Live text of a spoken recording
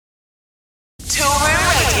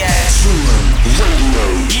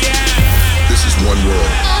one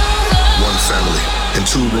world, one family, and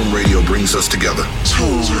Toolroom Radio brings us together.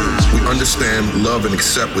 We understand, love, and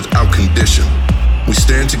accept without condition. We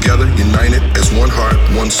stand together, united as one heart,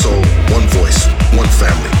 one soul, one voice, one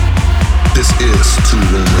family. This is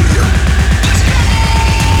Toolroom Radio.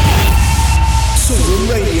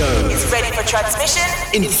 Toolroom Radio is ready for transmission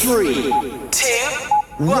in 3,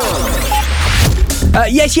 2, 1.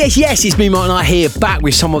 Yes, it's me, Mark, and I here back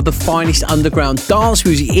with some of the finest underground dance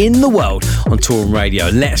music in the world on Toolroom Radio.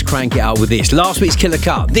 Let's crank it out with this. Last week's killer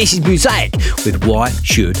cut. This is Muzzaik with Why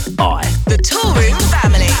Should I? The Toolroom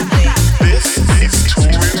family. This is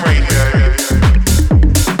Toolroom Radio.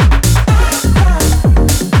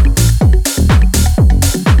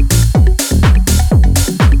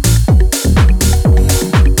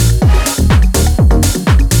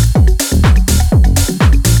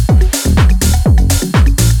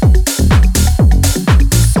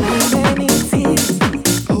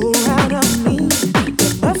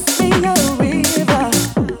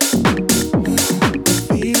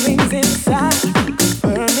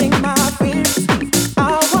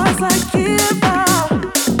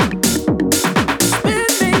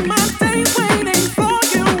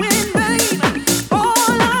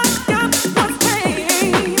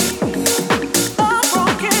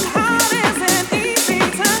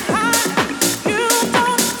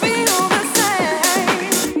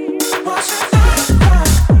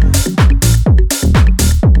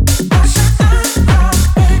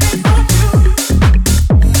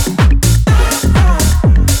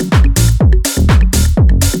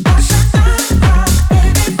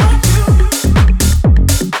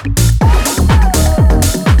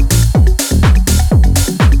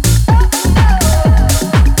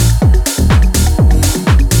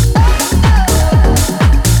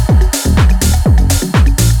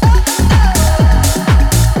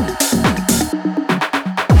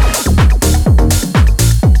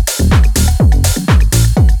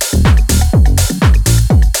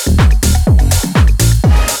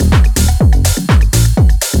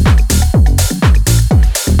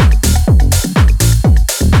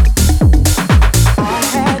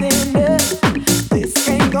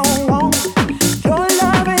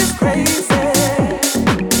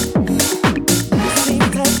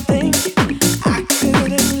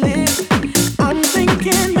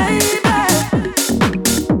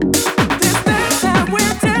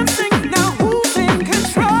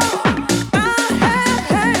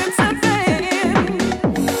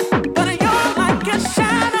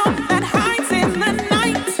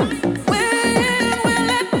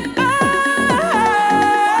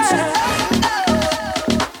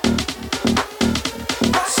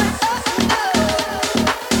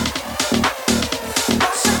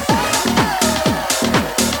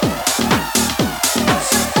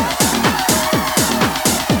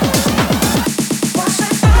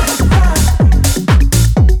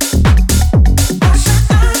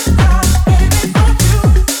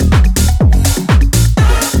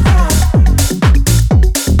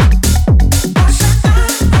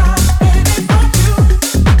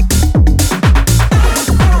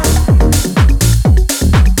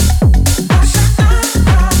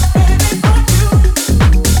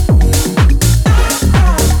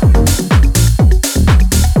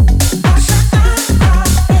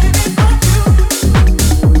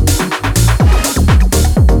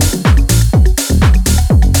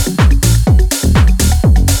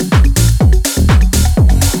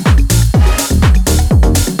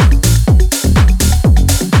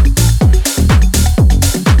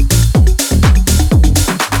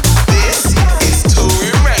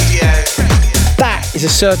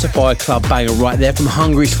 Certified club banger right there from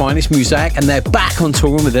Hungary's finest, Muzzaik, and they're back on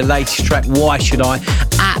Toolroom with their latest track, Why Should I?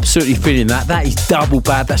 Absolutely feeling that. That is double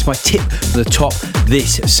bad. That's my tip for the top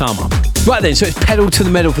this summer. Right then, so it's pedal to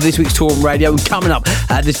the metal for this week's Toolroom Radio, and coming up,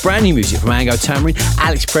 there's brand new music from Ango, Tamarin,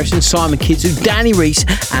 Alex Preston, Simon Kidzoo, Danny Rhys,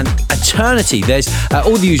 and Eternity. There's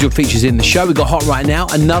all the usual features in the show. We've got Hot Right Now,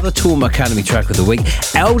 another Toolroom Academy track of the week.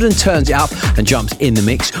 ELDON turns it up and jumps in the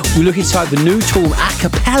mix. We look inside the new Toolroom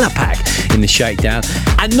Acapella pack in the Shakedown,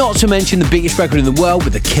 and not to mention the biggest record in the world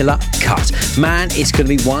with the killer cut. Man, it's going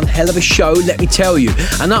to be one hell of a show, let me tell you.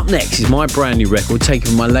 And up next is my brand new record taken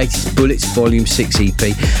from my latest Bullets Volume 6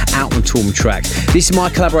 EP out on Toolroom Trax. This is my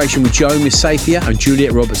collaboration with Joe Musaphia and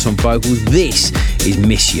Juliet Roberts on vocals. This is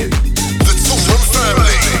Miss You. The Toolroom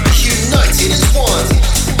family, united as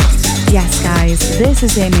one. Yes, guys, this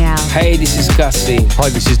is Danielle. Hey, this is Gussie. Hi,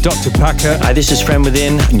 this is Dr. Packer. Hi, this is Friend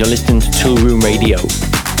Within, and you're listening to Toolroom Radio.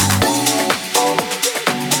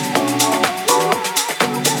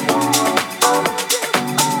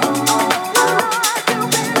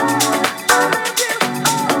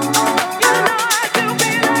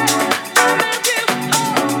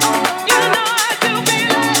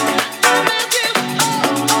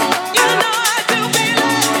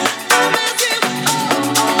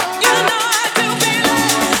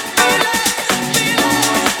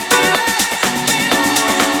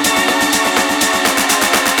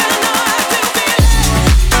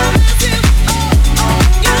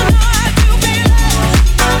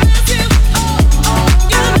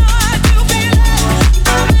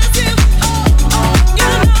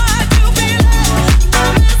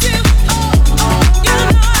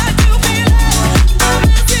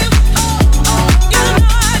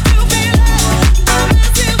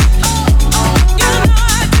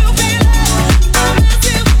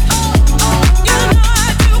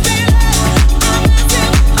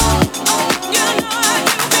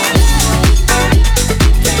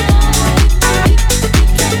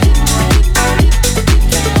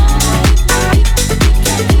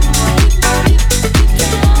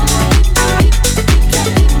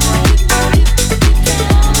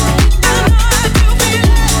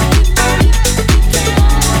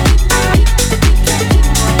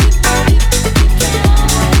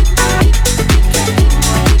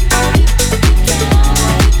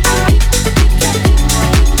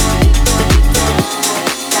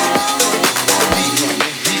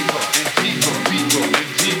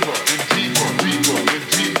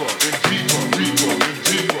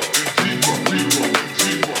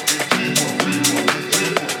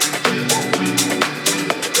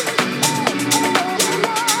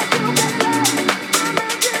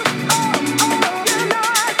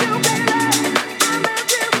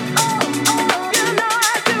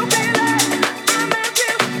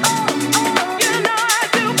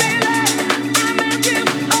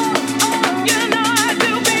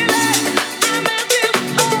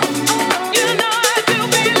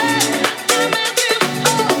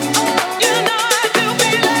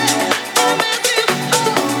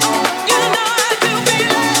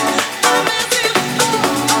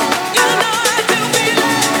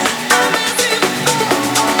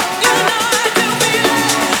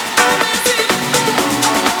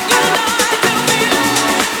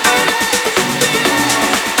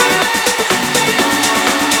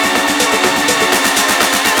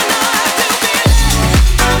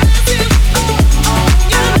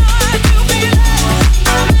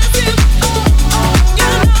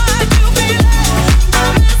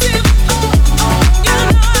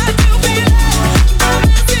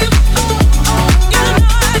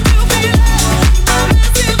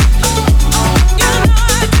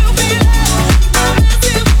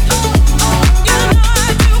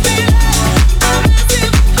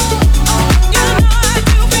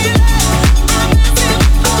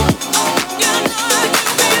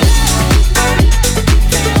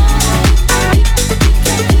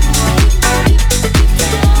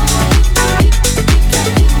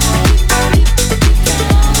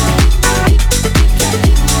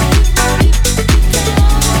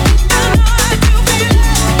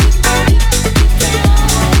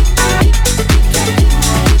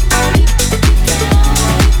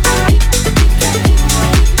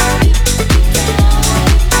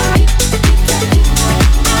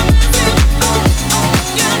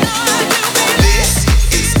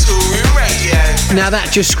 Now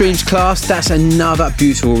that just screams class. That's another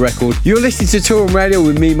beautiful record. You're listening to Toolroom Radio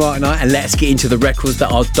with me, Mark Knight, and let's get into the records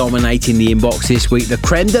that are dominating the inbox this week. The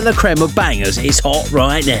creme de la creme of bangers is hot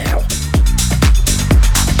right now.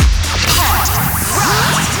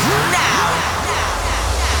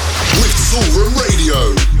 With Toolroom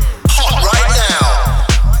Radio. Hot right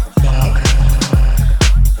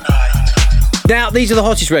Now, these are the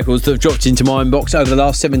hottest records that have dropped into my inbox over the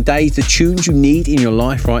last 7 days. The tunes you need in your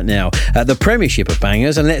life right now. The premiership of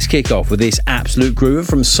bangers. And let's kick off with this absolute groover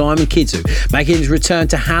from Simon Kidzoo, making his return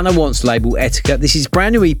to Hannah Wants label Etiquette. This is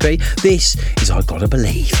brand new EP. This is I Gotta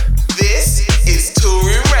Believe. This is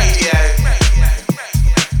Toolroom Radio.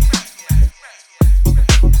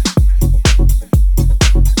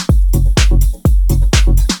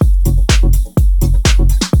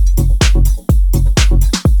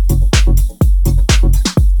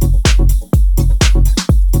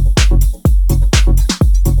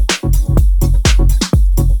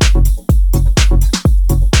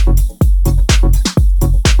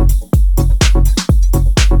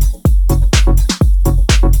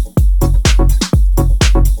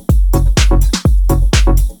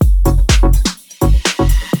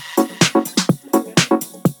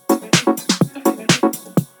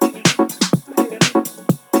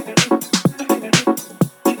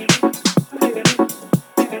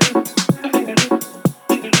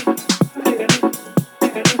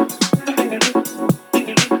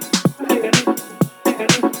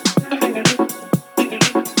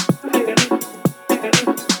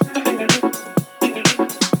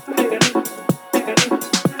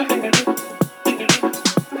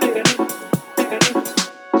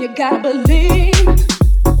 gotta believe.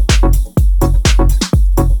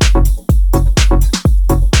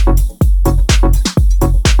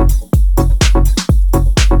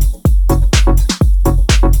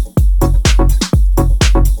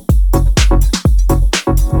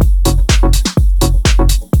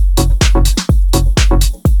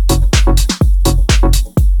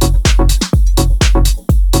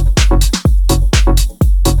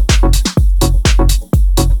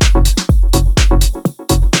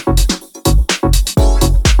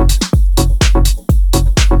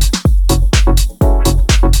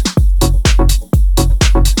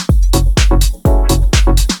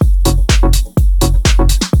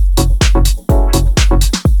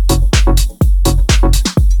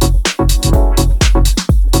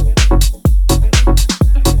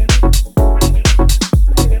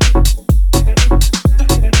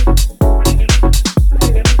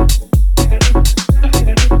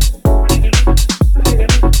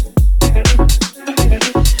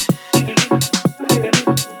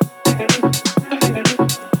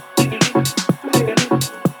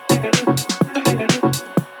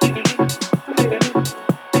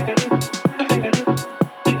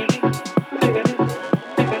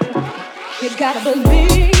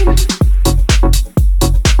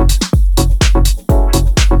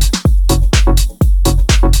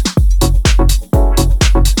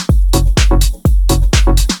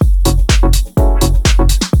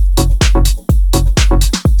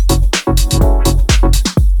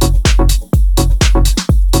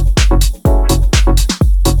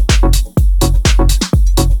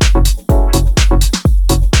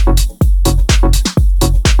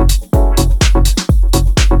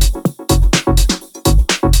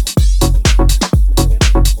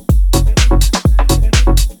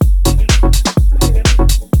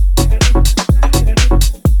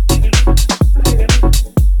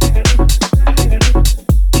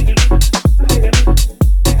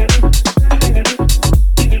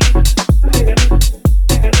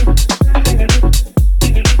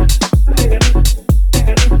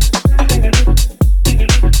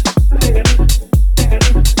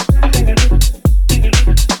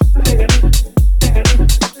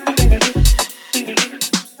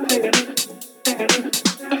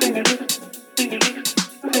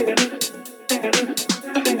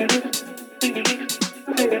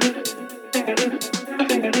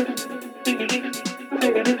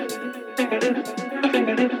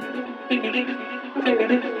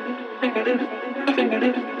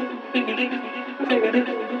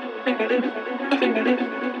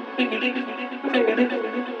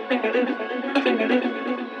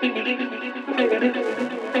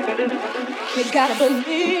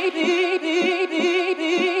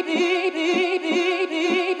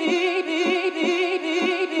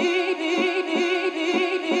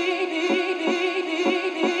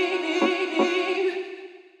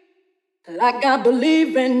 Like I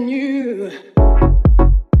believe in you.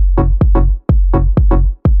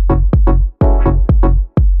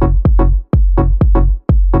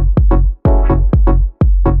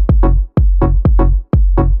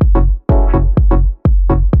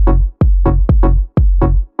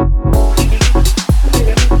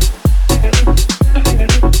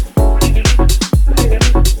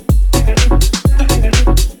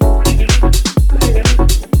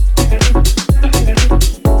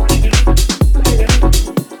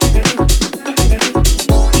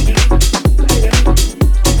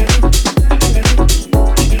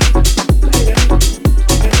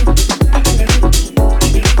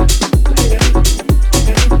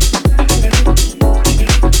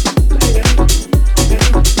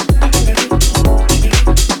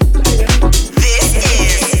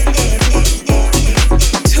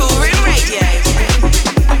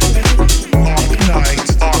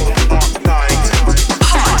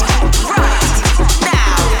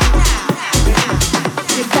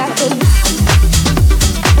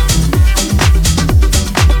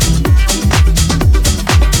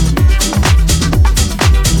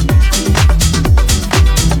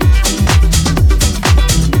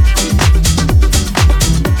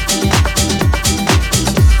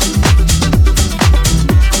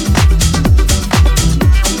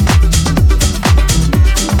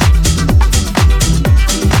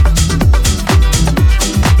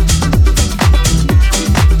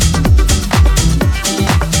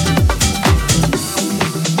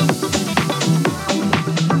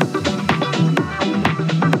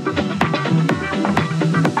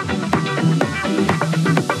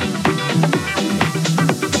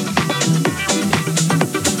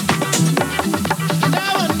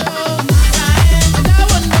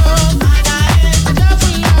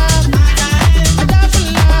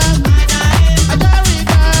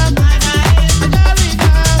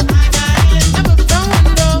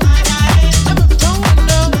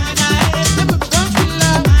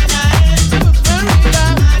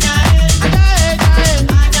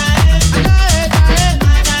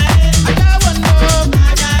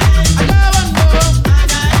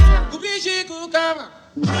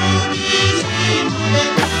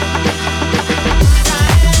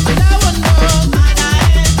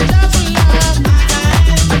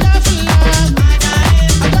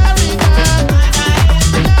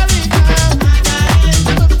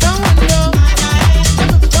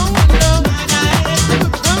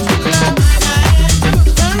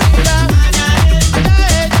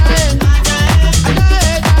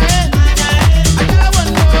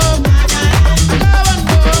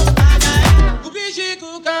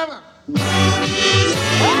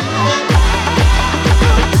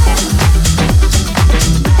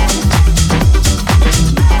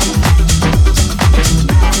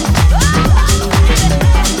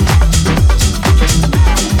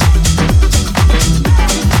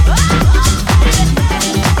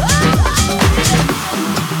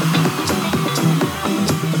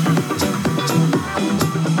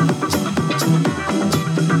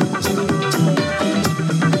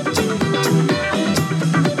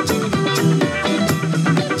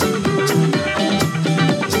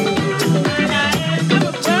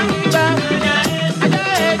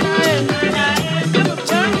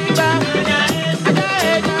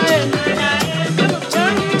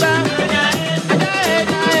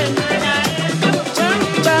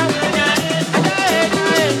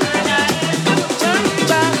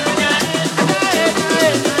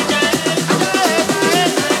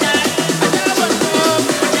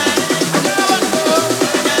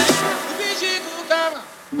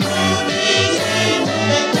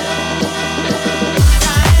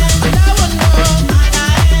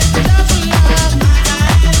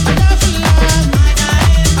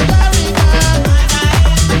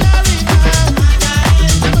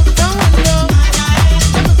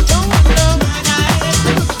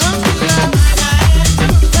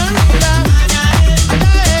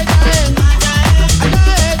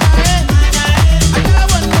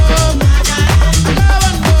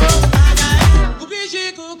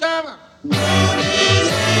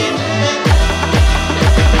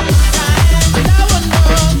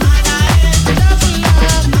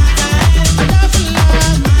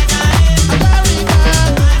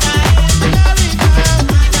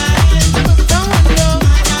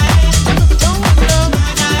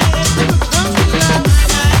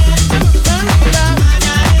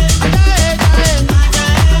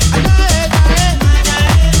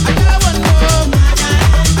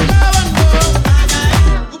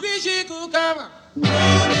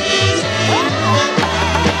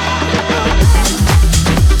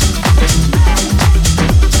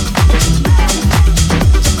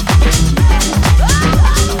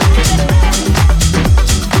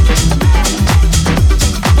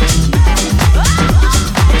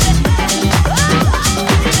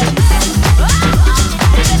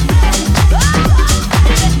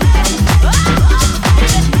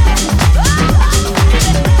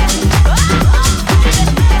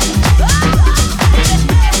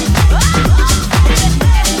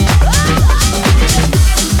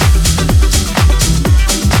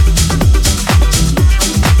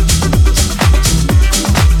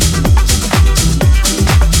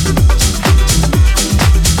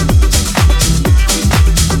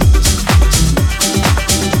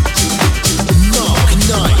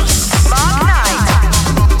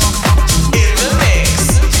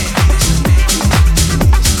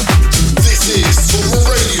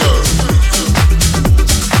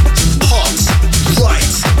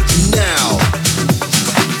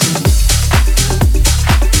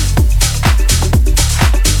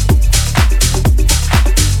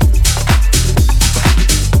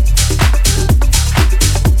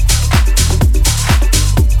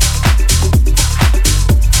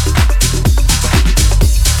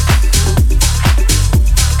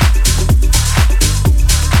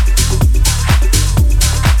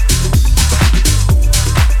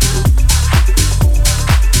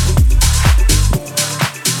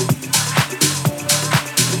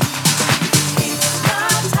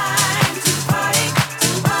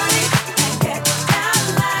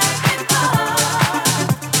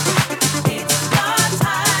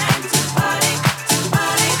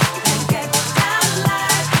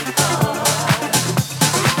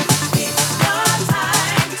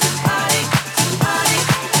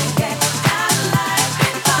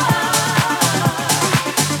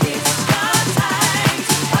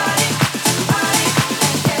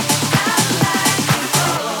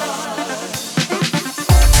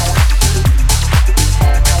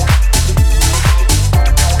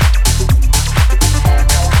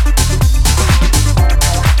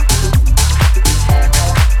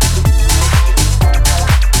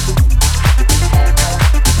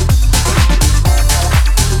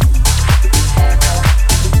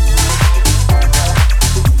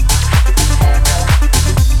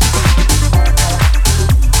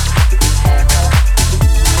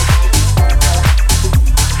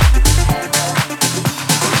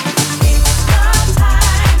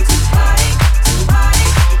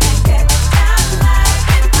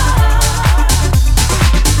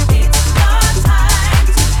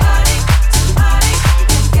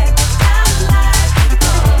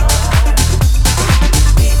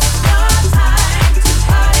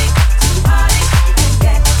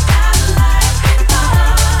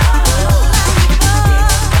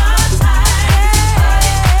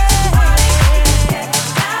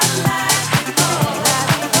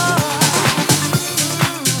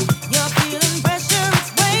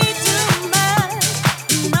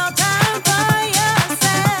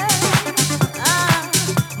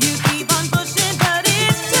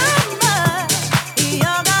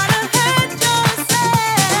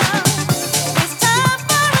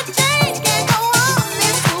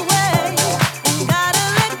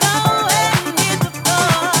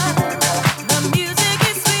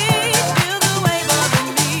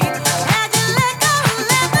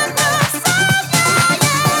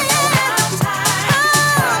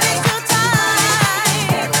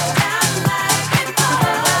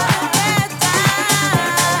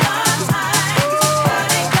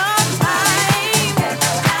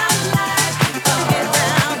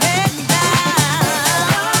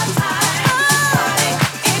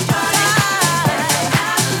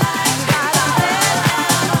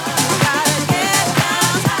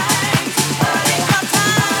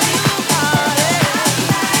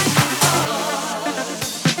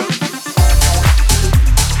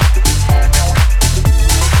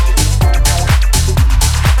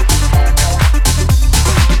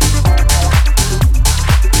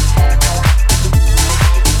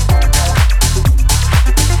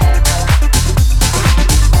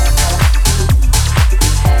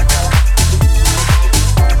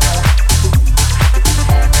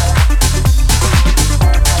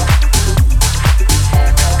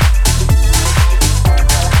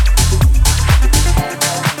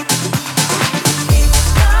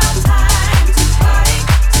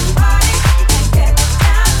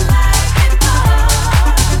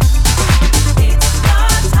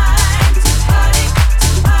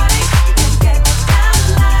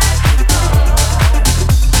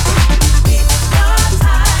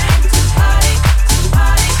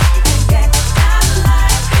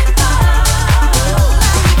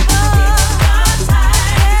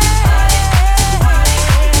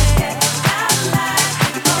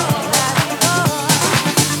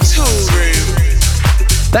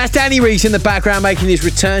 Danny Rhys in the background making his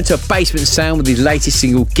return to Basement Sound with his latest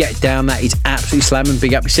single, Get Down. That is absolutely slamming.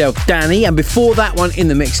 Big up yourself, Danny. And before that one in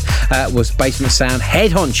the mix was Basement Sound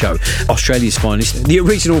head honcho, Australia's finest, the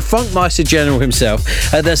original Funkmeister General himself.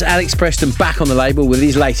 There's Alex Preston back on the label with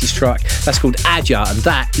his latest track. That's called Adja, and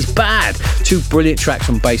that is bad. Two brilliant tracks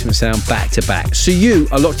from Basement Sound back to back. So you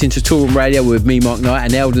are locked into Toolroom Radio with me, Mark Knight,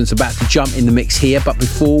 and ELDON's about to jump in the mix here. But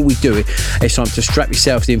before we do it, it's time to strap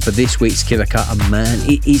yourselves in for this week's Killer Cut. And man,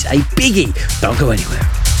 it is a biggie. Don't go anywhere.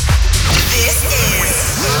 This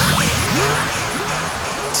is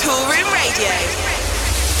Toolroom Radio.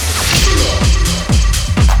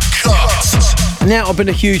 Now, I've been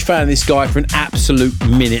a huge fan of this guy for an absolute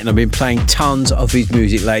minute, and I've been playing tons of his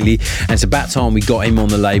music lately, and it's about time we got him on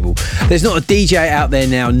the label. There's not a DJ out there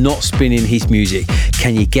now not spinning his music.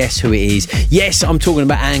 Can you guess who it is? Yes, I'm talking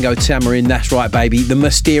about Ango Tamarin. That's right, baby. The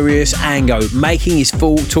mysterious Ango, making his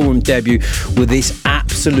full Toolroom debut with this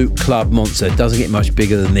absolute club monster. Doesn't get much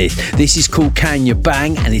bigger than this. This is called Can You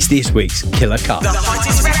Bang, and it's this week's Killer Cut. The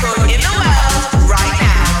hottest record in the world right now.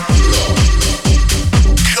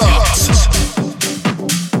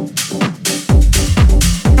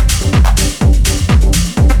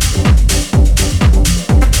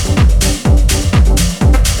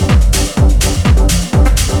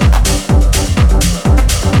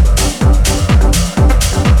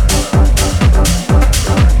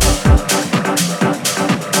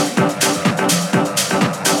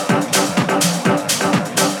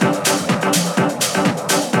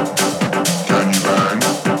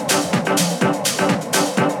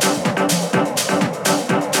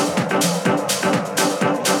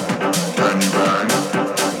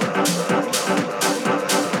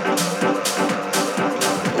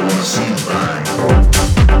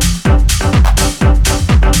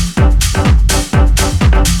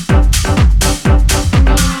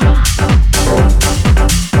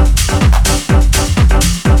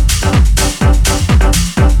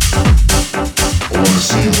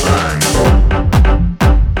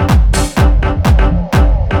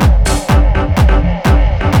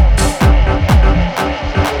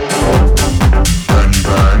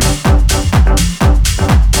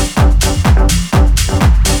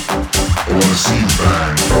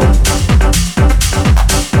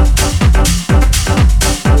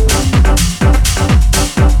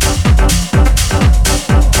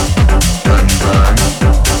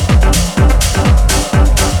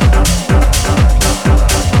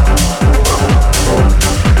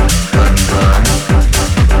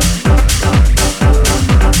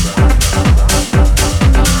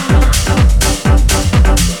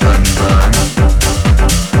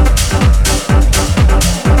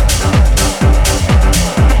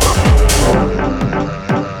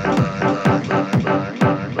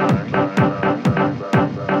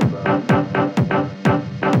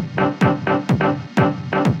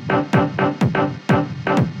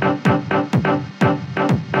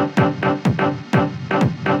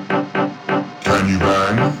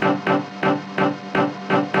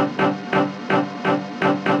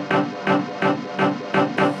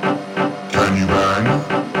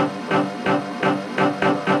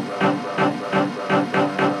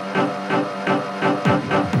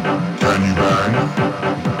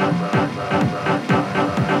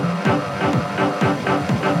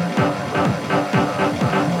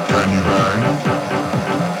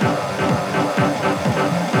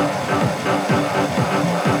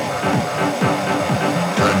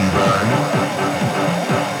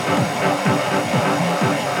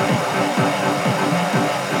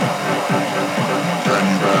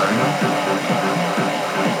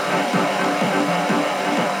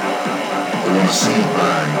 See you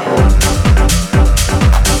back.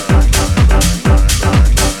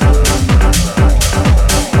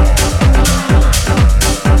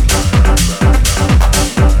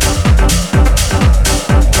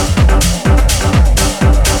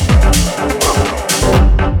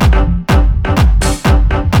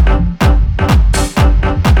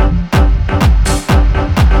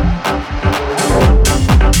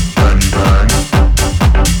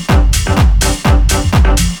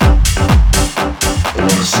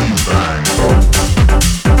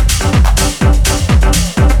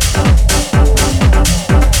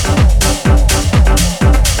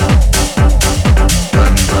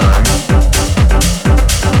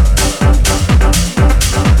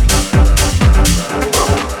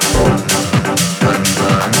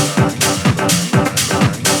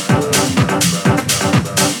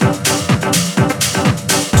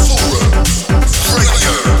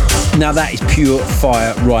 Now that is pure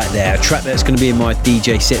fire right there. A track that's going to be in my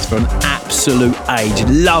DJ sets for an absolute age.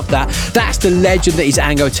 Love that. That's the legend that is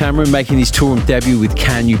Ango Tamarin making his Toolroom debut with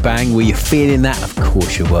Can You Bang. Were you feeling that? Of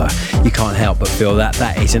course you were. You can't help but feel that.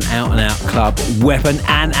 That is an out and out club weapon.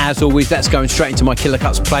 And as always, that's going straight into my Killer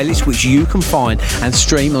Cuts playlist, which you can find and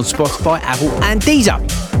stream on Spotify, Apple and Deezer.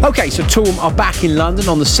 Okay, so Toolroom are back in London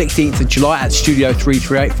on the 16th of July at Studio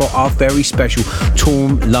 338 for our very special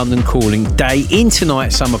Toolroom London Calling Day in Tonight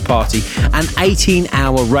Summer Party, an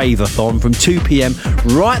 18-hour rave-a-thon from 2 p.m.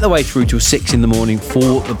 right the way through till 6 in the morning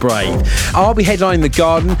for the brave. I'll be headlining the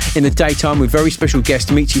Garden in the daytime with very special guests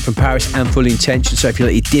Dimitri from Paris and Full Intention. So if you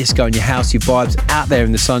let your disco and your house, your vibes out there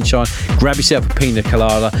in the sunshine, grab yourself a pina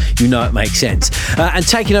colada, you know it makes sense. And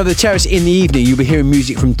taking over the terrace in the evening, you'll be hearing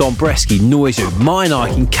music from Don Bresky, Noizu, Mine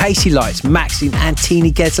Ikin, Casey Lights, Maxine and Tina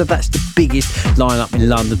Gedzer. That's the biggest lineup in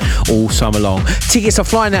London all summer long. Tickets are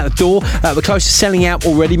flying out the door. We're close to selling out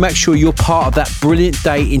already. Make sure you're part of that brilliant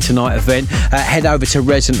Day in Tonight event. Head over to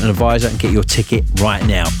Resident Advisor and get your ticket right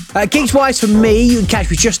now. Gigs wise for me, you can catch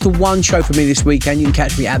me just the one show for me this weekend. You can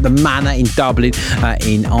catch me at the Manor in Dublin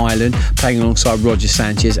in Ireland, playing alongside Roger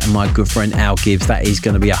Sanchez and my good friend Al Gibbs. That is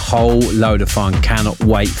going to be a whole load of fun. Cannot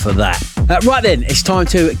wait for that. Right then, it's time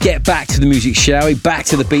to get back to the music, shall we? Back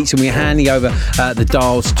to the beats, and we're handing over the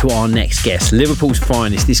dials to our next guest, Liverpool's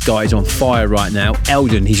finest. This guy is on fire right now.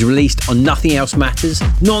 ELDON. He's released on Nothing Else Matters,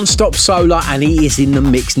 Non-Stop Solar, and he is in the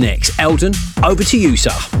mix next. ELDON, over to you,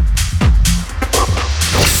 sir.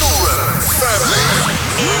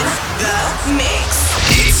 In the mix.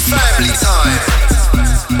 It's family time.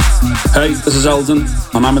 Hey, this is ELDON,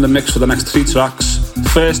 and I'm in the mix for the next 3 tracks.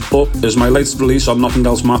 First up is my latest release on Nothing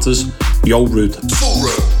Else Matters, Yo Ruth.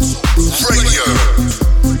 Toolroom Radio.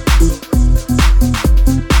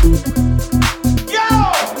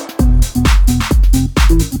 Yeah.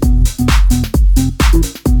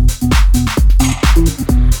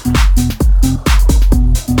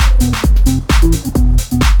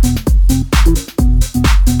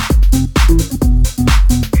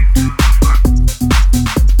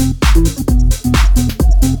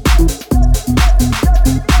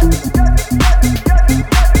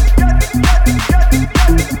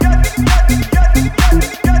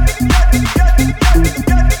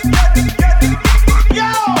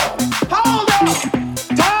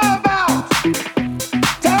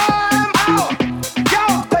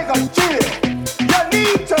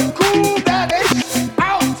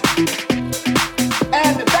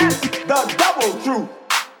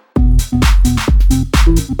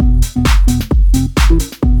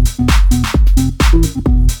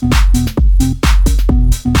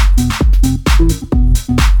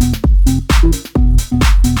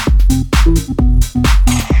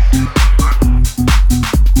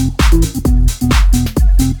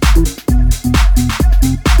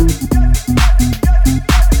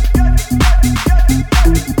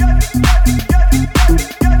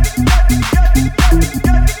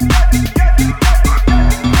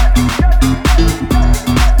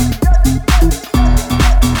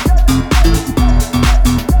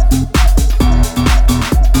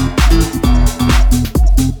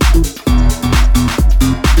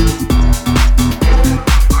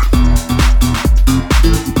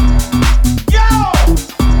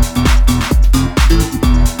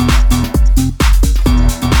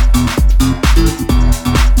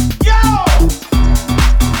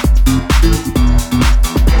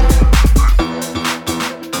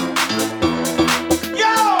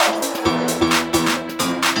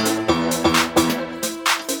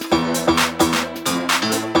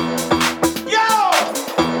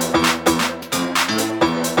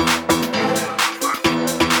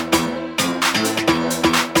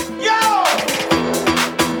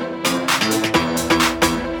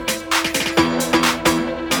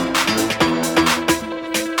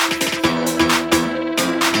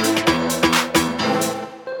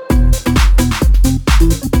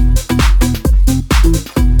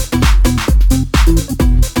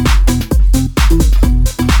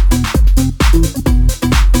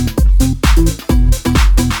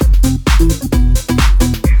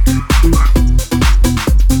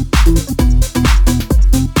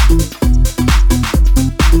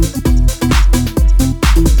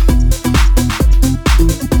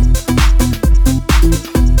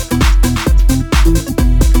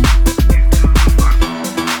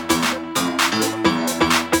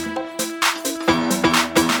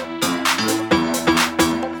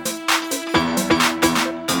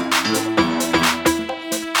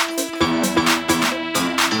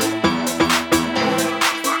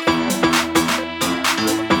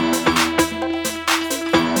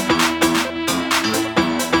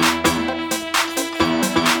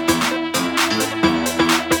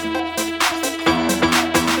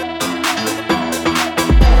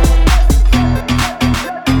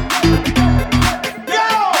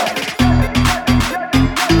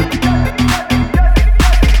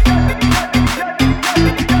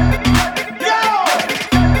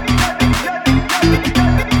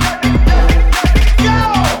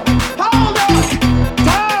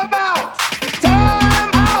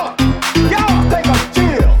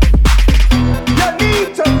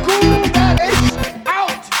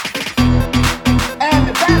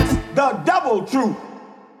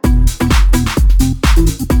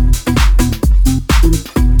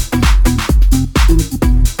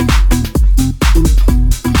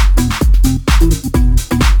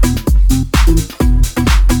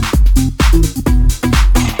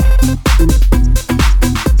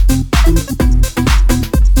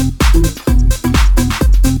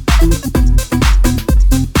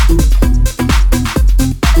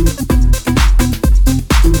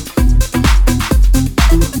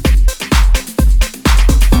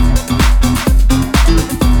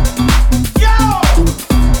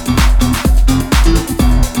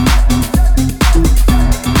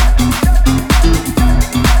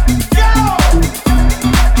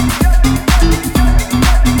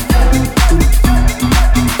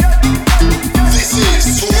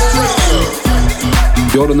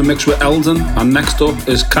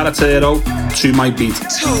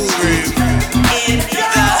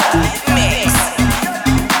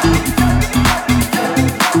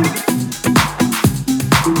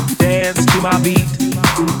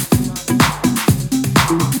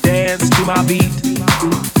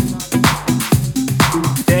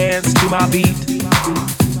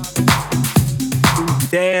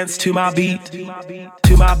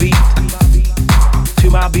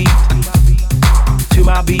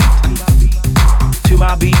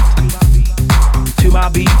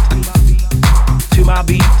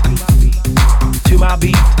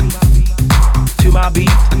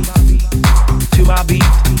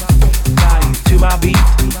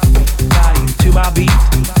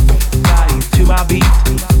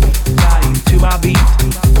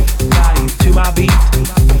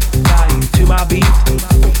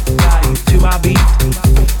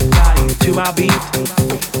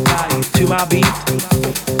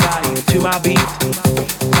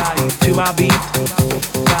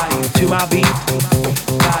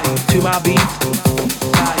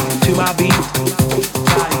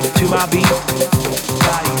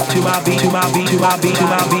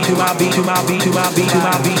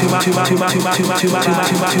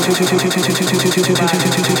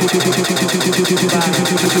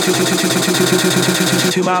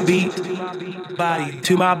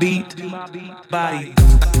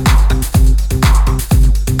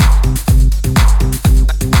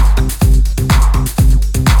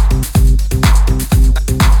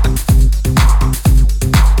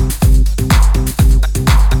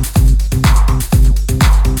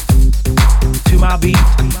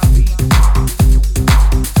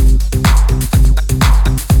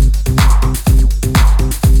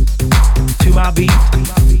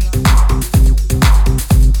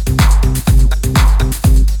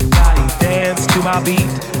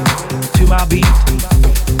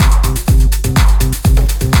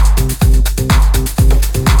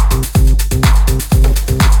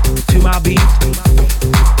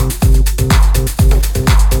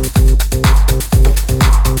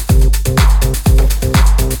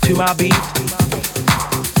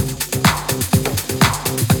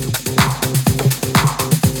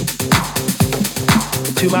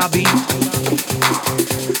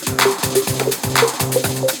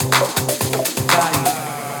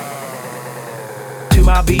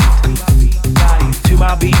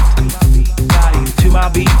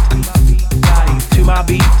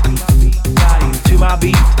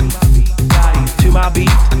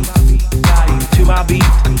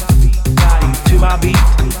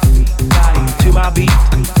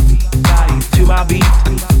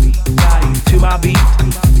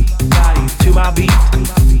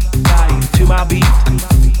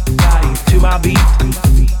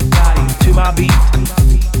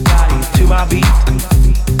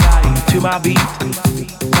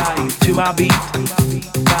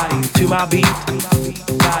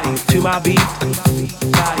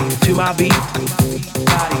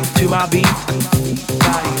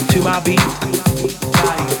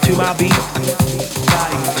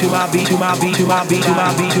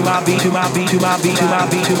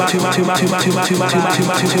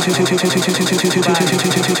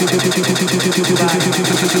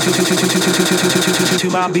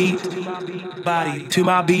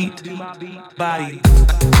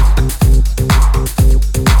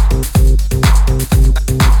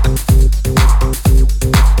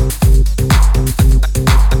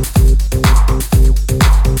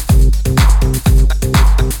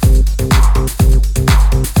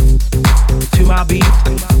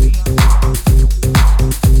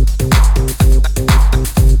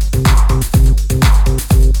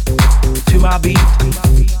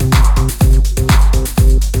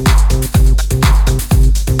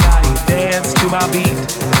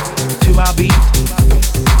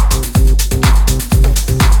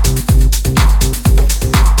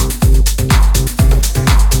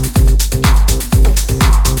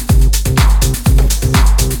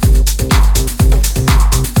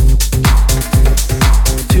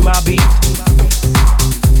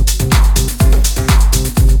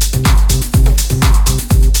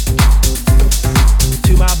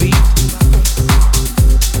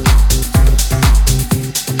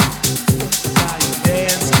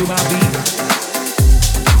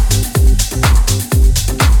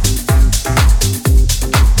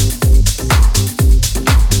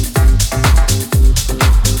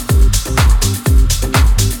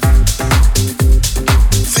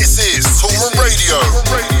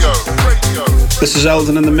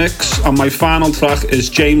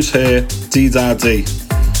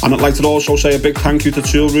 And I'd like to also say a big thank you to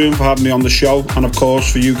Toolroom for having me on the show, and of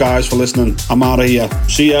course for you guys for listening. I'm out of here.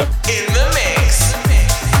 See ya. In the mix,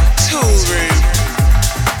 Toolroom.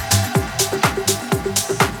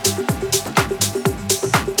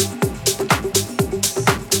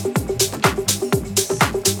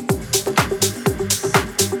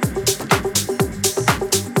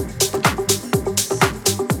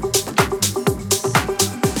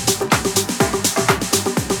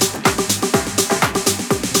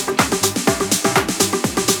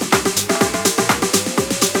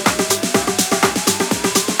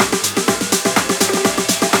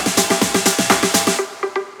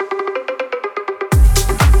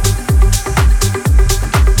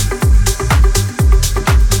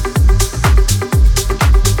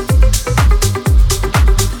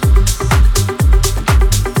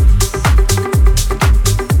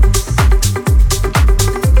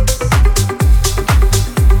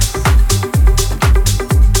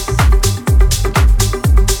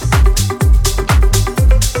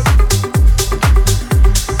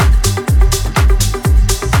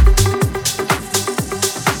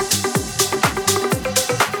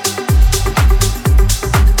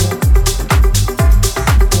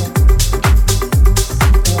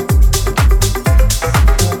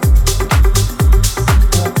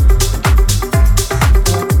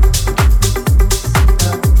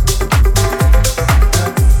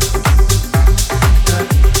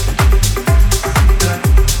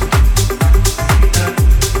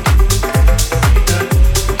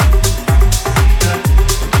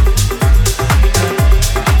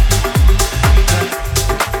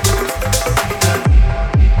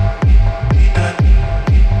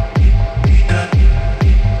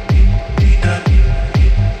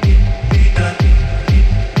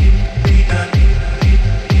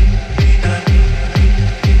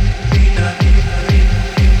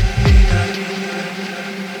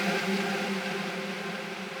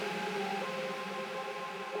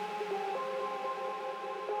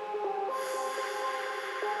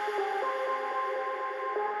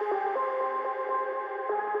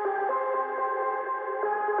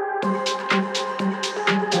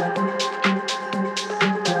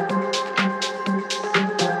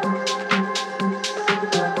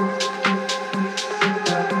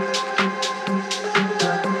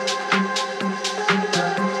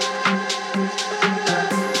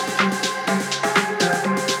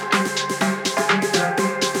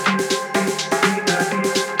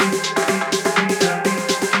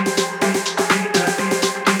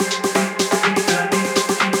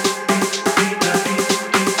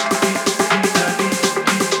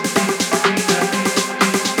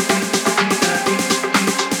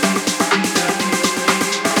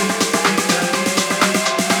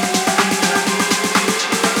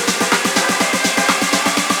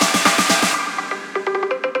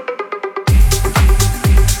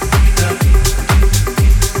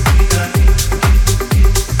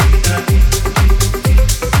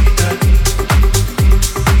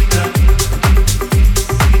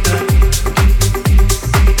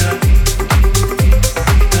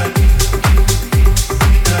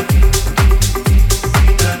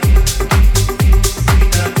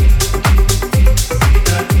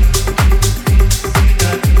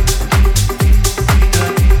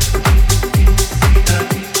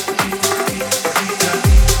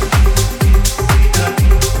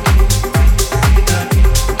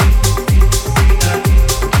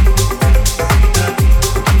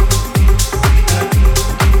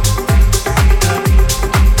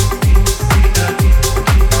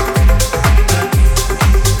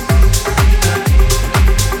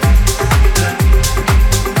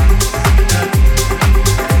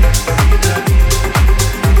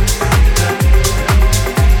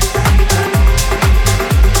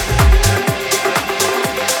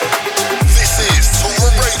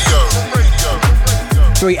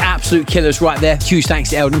 Three absolute killers right there. Huge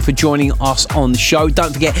thanks to ELDON for joining us on the show.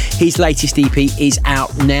 Don't forget, his latest EP is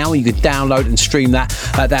out now. You can download and stream that.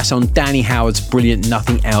 That's on Danny Howard's brilliant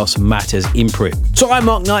Nothing Else Matters imprint. So I'm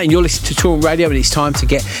Mark Knight and you're listening to Toolroom Radio, and it's time to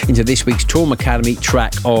get into this week's Toolroom Academy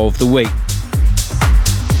track of the week.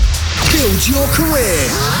 Build your career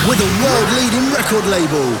with a world-leading record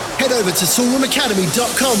label. Head over to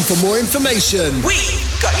toolroomacademy.com for more information. We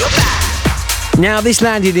got your back. Now, this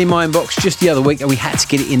landed in my inbox just the other week and we had to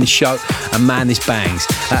get it in the show, and man, this bangs.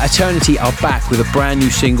 Eternity are back with a brand new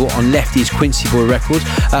single on Lefty's Quincy Boy Records,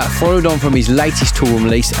 followed on from his latest Toolroom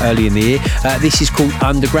release early in the year. This is called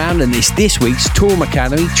Underground, and it's this week's Toolroom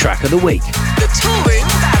Academy track of the week. The Toolroom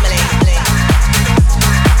family.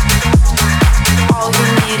 All we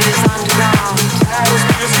need is underground.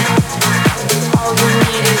 All we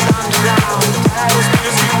need is underground.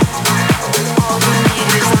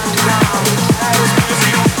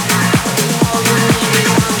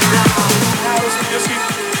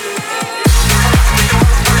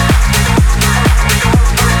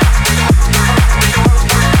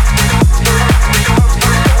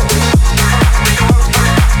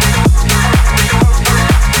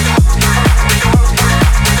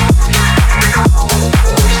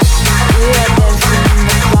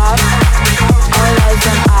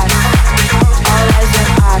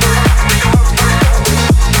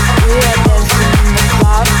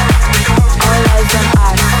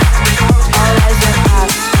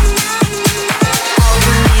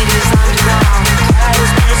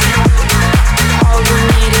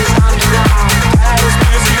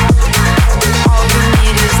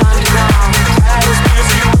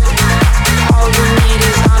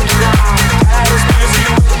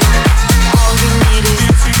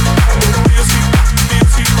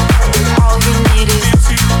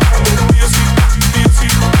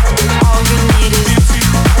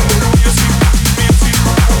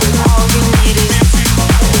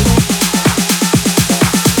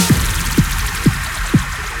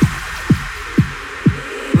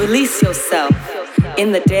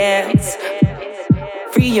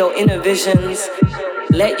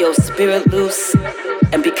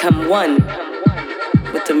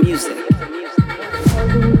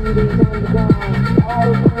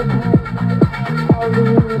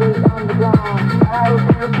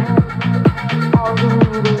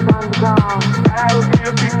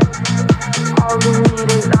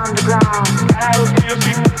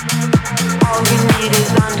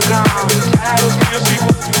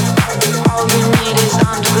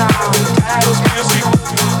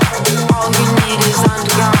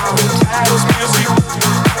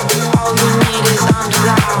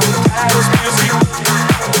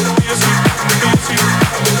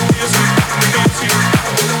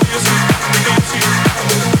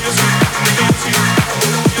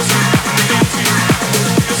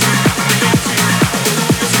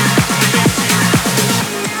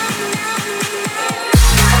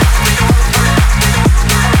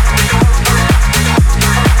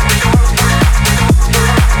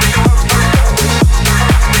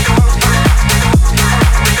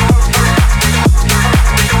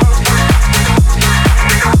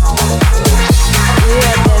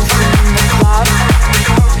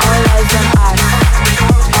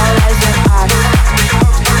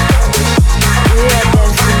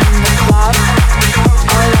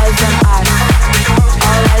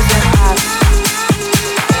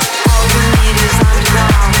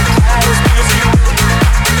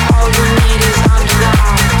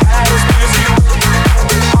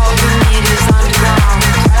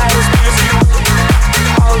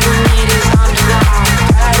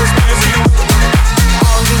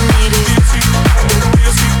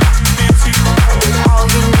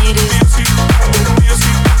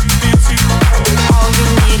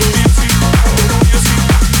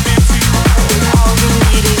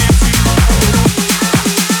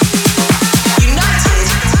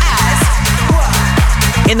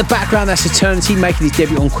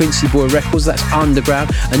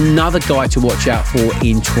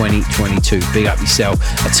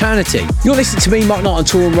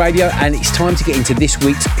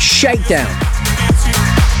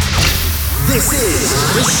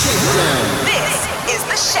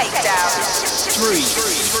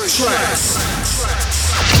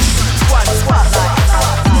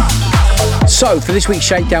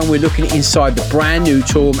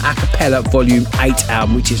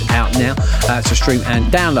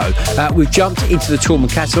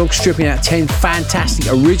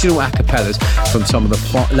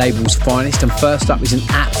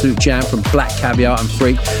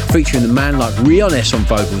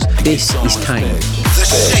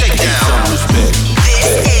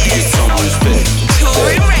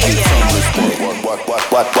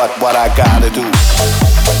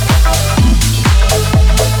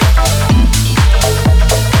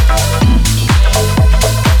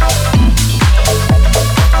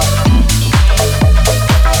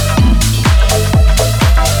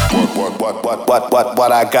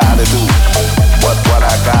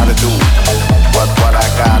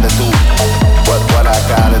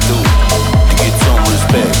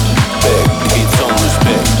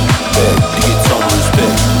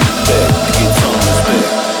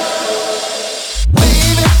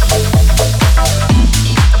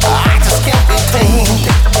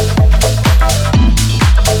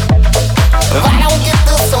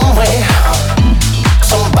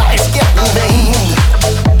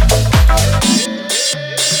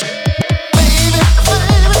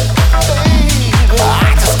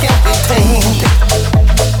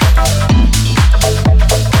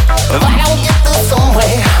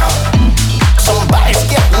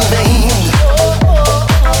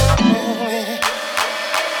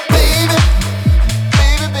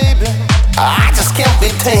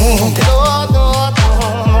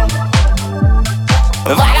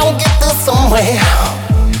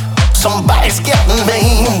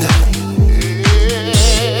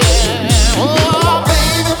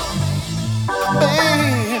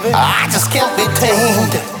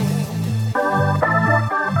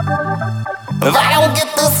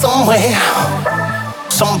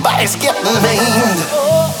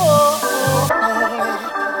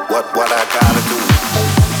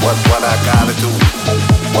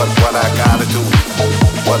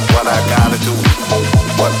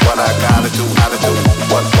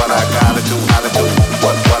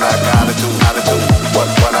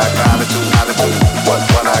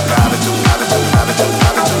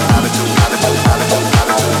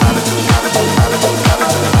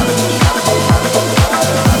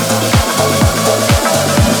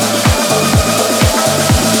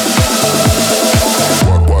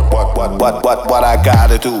 What I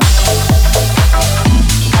gotta do.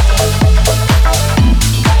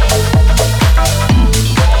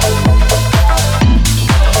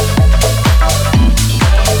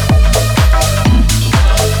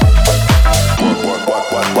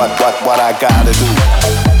 what I gotta do.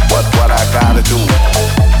 What I gotta do.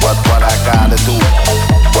 What I gotta do.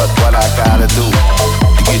 What I gotta do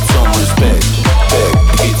to get some respect. Beg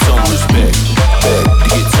to get some respect. Beg to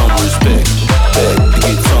get some respect. Beg to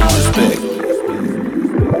get some respect.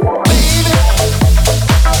 Baby,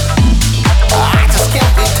 I just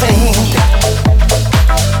can't be tamed.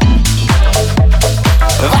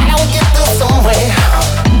 If I don't get this somewhere,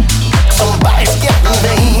 somebody's getting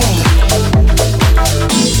named.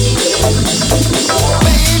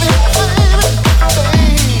 Baby,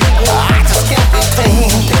 I just can't be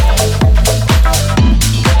tamed.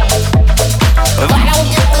 If I don't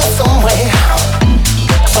get this somewhere,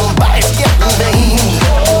 somebody's getting named.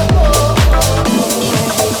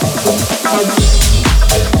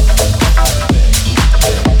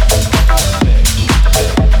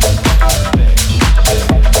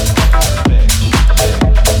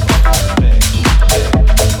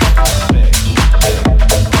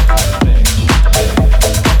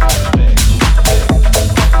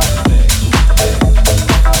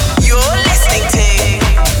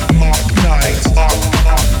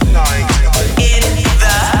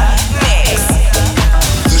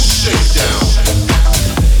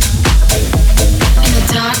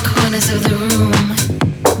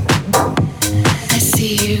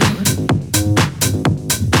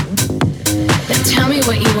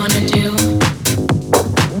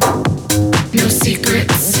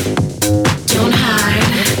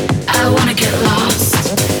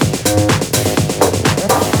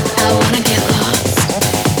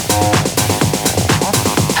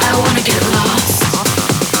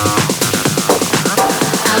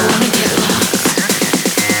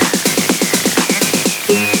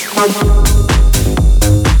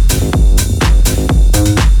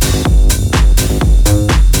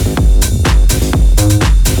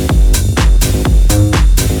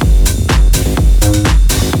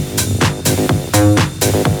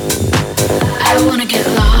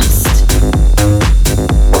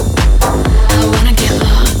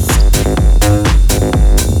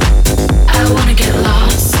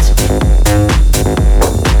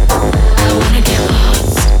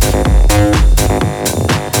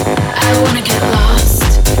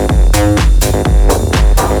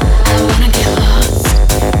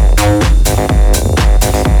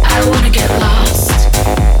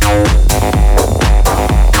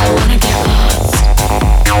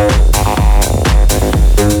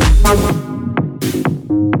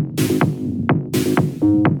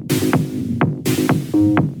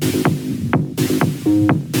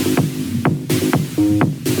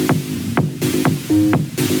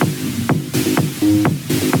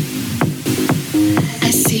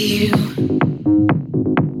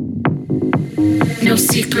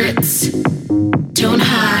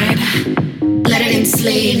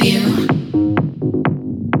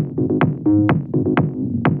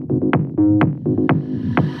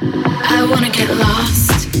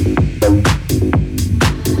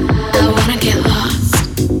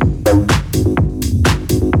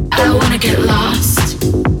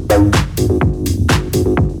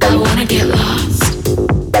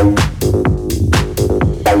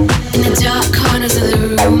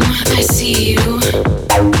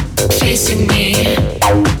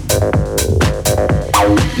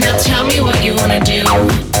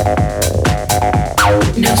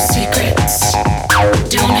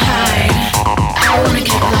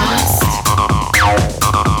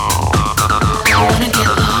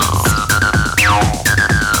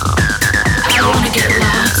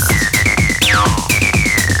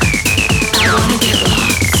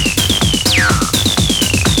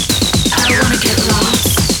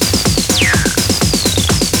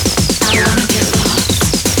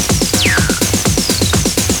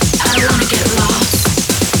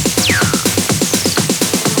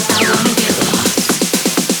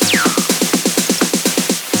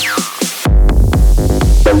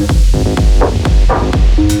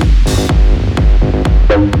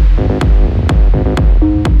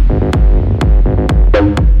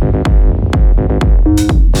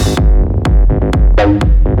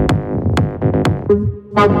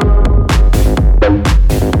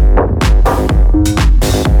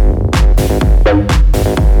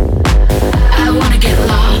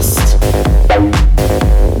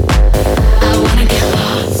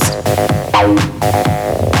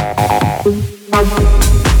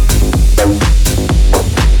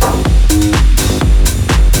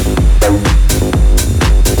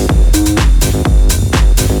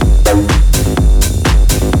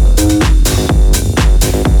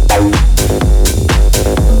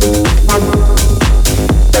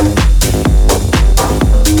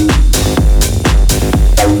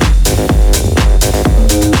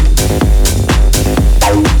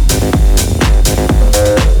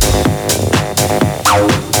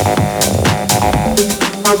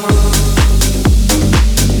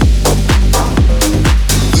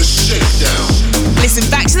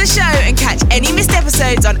 show and catch any missed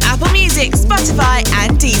episodes on Apple Music, Spotify,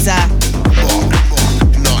 and Deezer.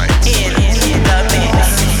 In the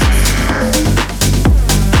mix.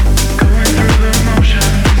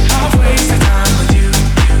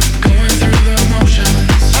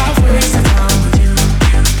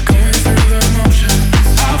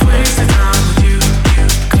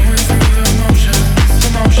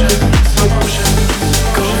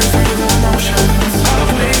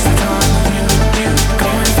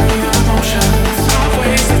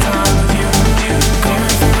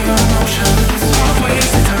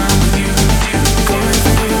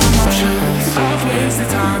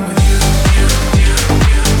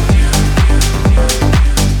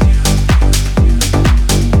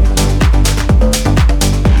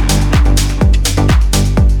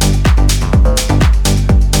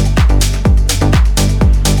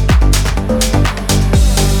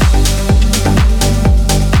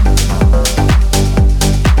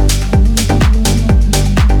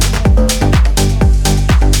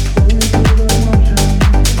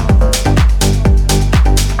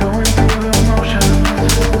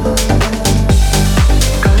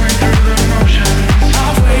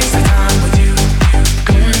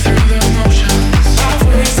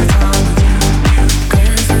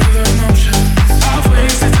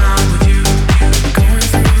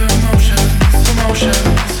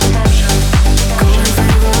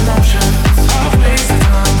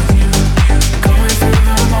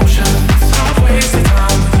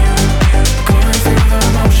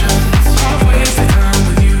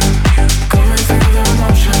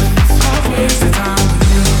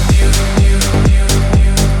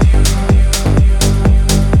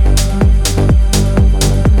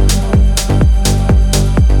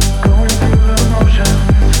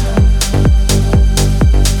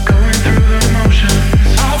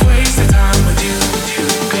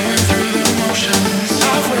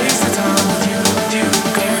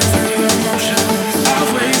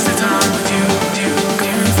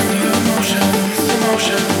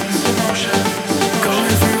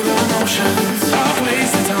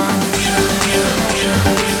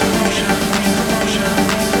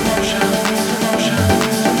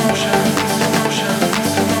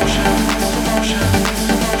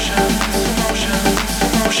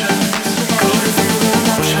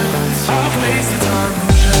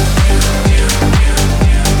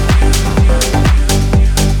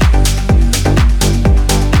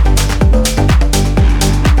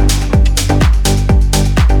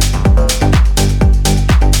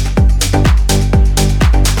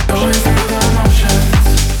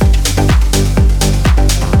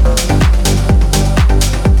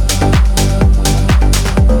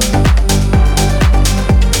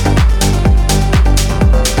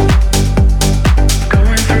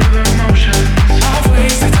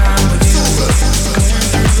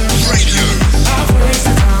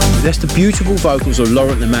 Beautiful vocals of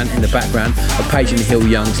Laurent Lemant in the background of Page and Hill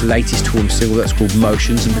Young's latest Toolroom single that's called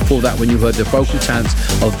Motions, and before that when you heard the vocal talents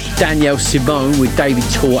of Danielle, Simone with David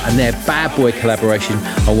Tort and their Bad Boy collaboration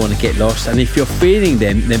I Want to Get Lost. And if you're feeling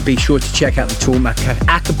them, then be sure to check out the Toolroom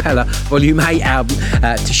Acapella Volume 8 album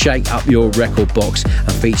to shake up your record box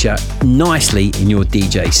and feature nicely in your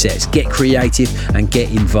DJ sets. Get creative and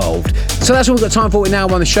get involved. So that's all we've got time for now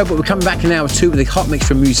on the show, but we're coming back in hour 2 with a hot mix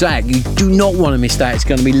from Muzzaik. You do not want to miss that. It's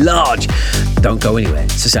going to be large. Don't go anywhere.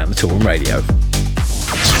 It's the sound of Toolroom Radio.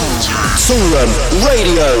 Toolroom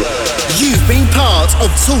Radio. You've been part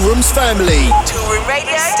of Toolroom's family. Toolroom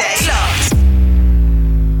Radio. Stay locked.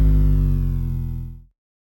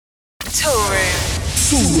 Toolroom.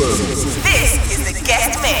 This is the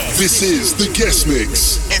guest mix. This is the guest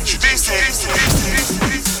mix. Introducing.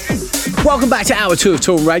 Welcome back to Hour 2 of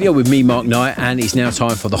Toolroom Radio with me, Mark Knight, and it's now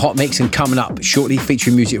time for the Hot Mix, and coming up shortly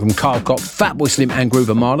featuring music from Carl Cox, Fatboy Slim and Groove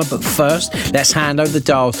Armada. But first, let's hand over the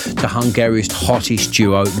dials to Hungary's hottest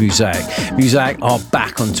duo, Muzzaik. Muzzaik are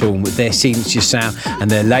back on tour with their signature sound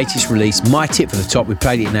and their latest release, My Tip for the Top. We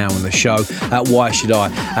played it now on the show, Why Should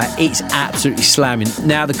I? It's absolutely slamming.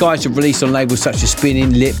 Now, the guys have released on labels such as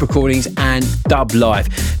Spinning, Lip Recordings and Dub Live.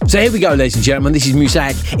 So here we go, ladies and gentlemen. This is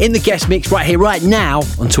Muzzaik in the guest mix right here, right now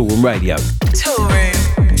on Toolroom Radio. Toolroom.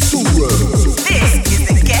 Toolroom. This is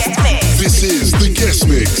the guest mix. This is the guest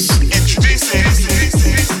mix. Introducing.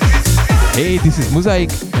 Hey, this is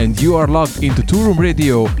Muzzaik, and you are logged into Toolroom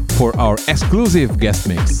Radio for our exclusive guest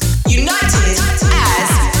mix. United as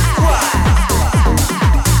one.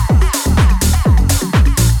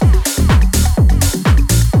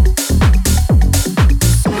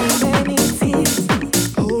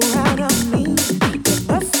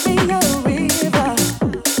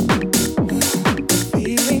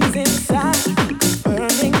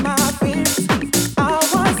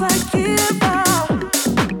 Like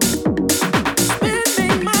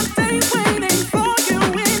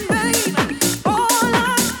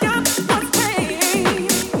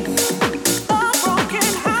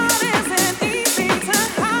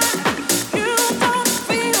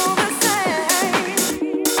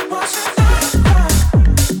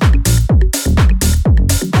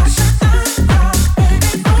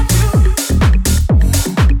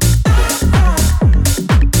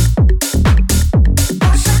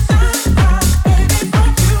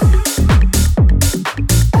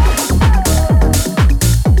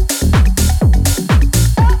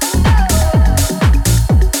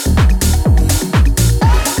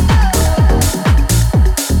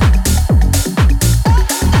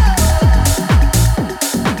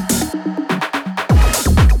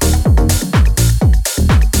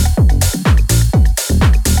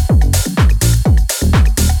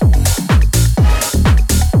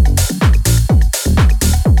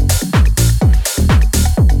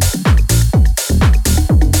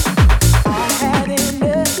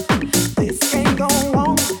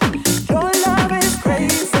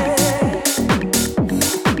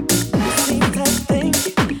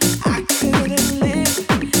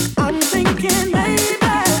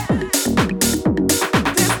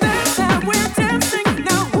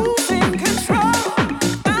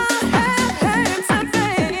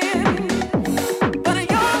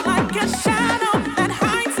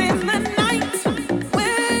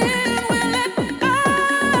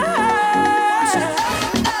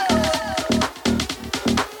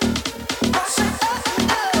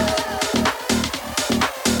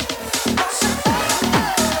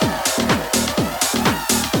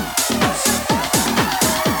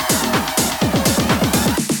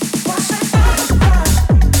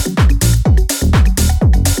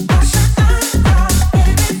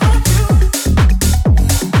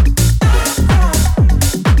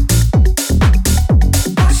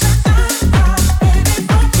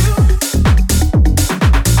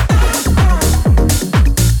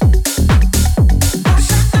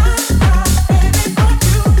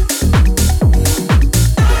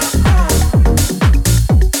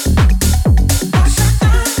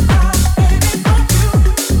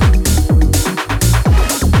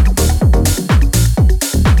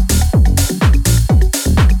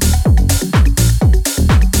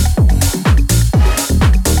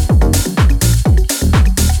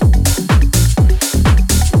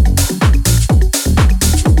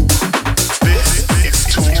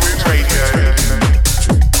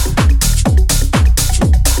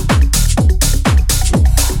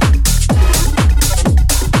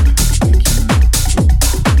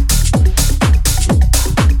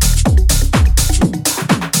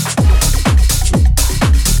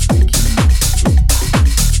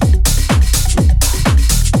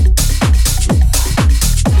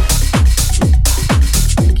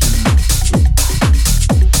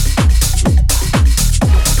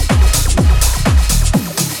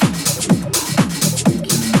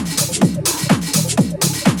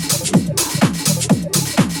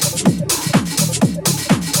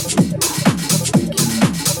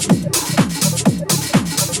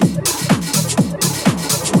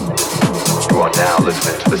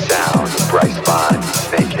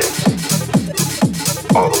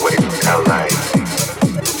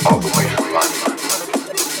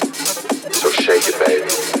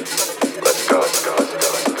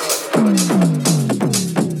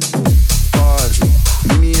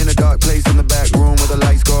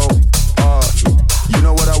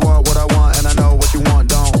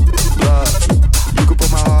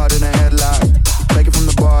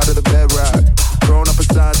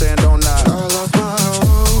saying don't knock. I lost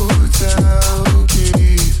my roots.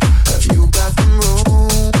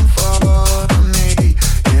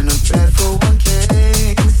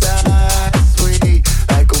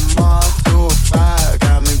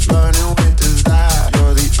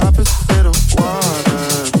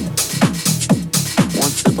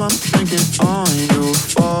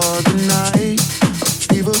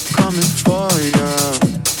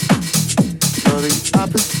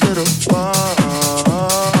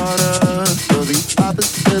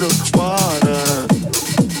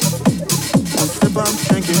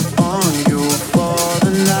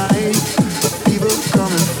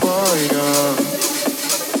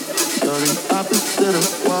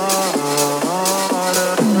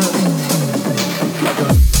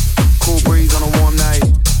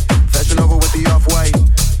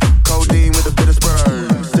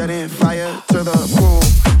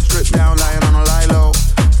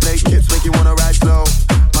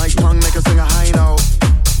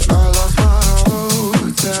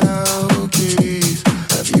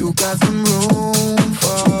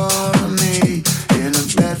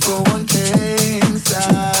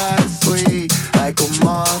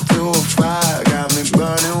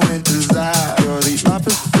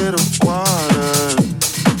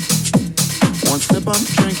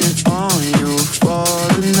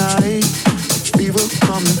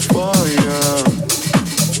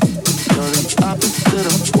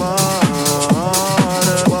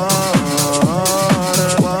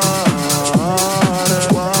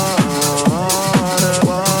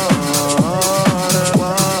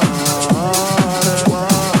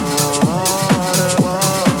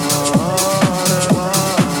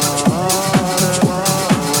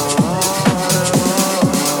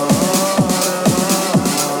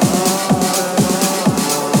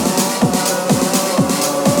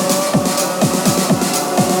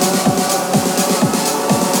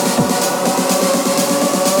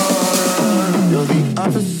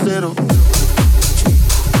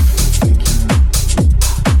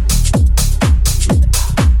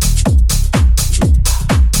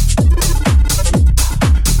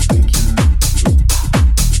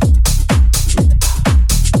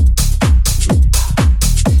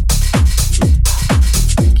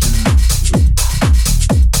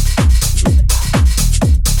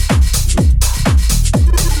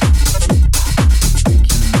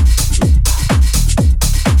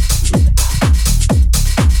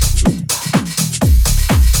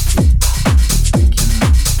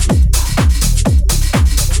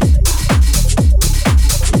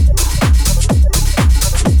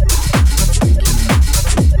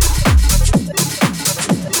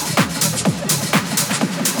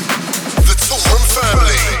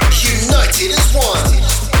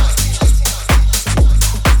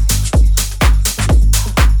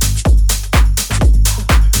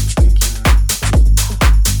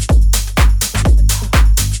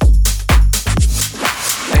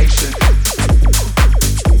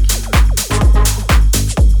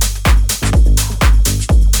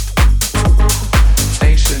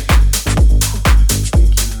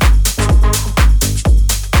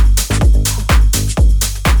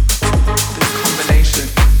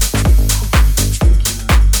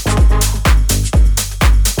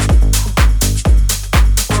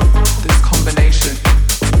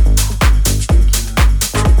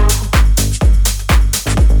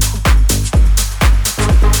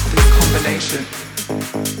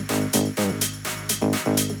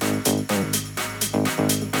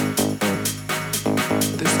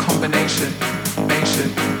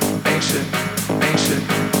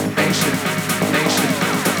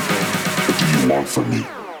 For me.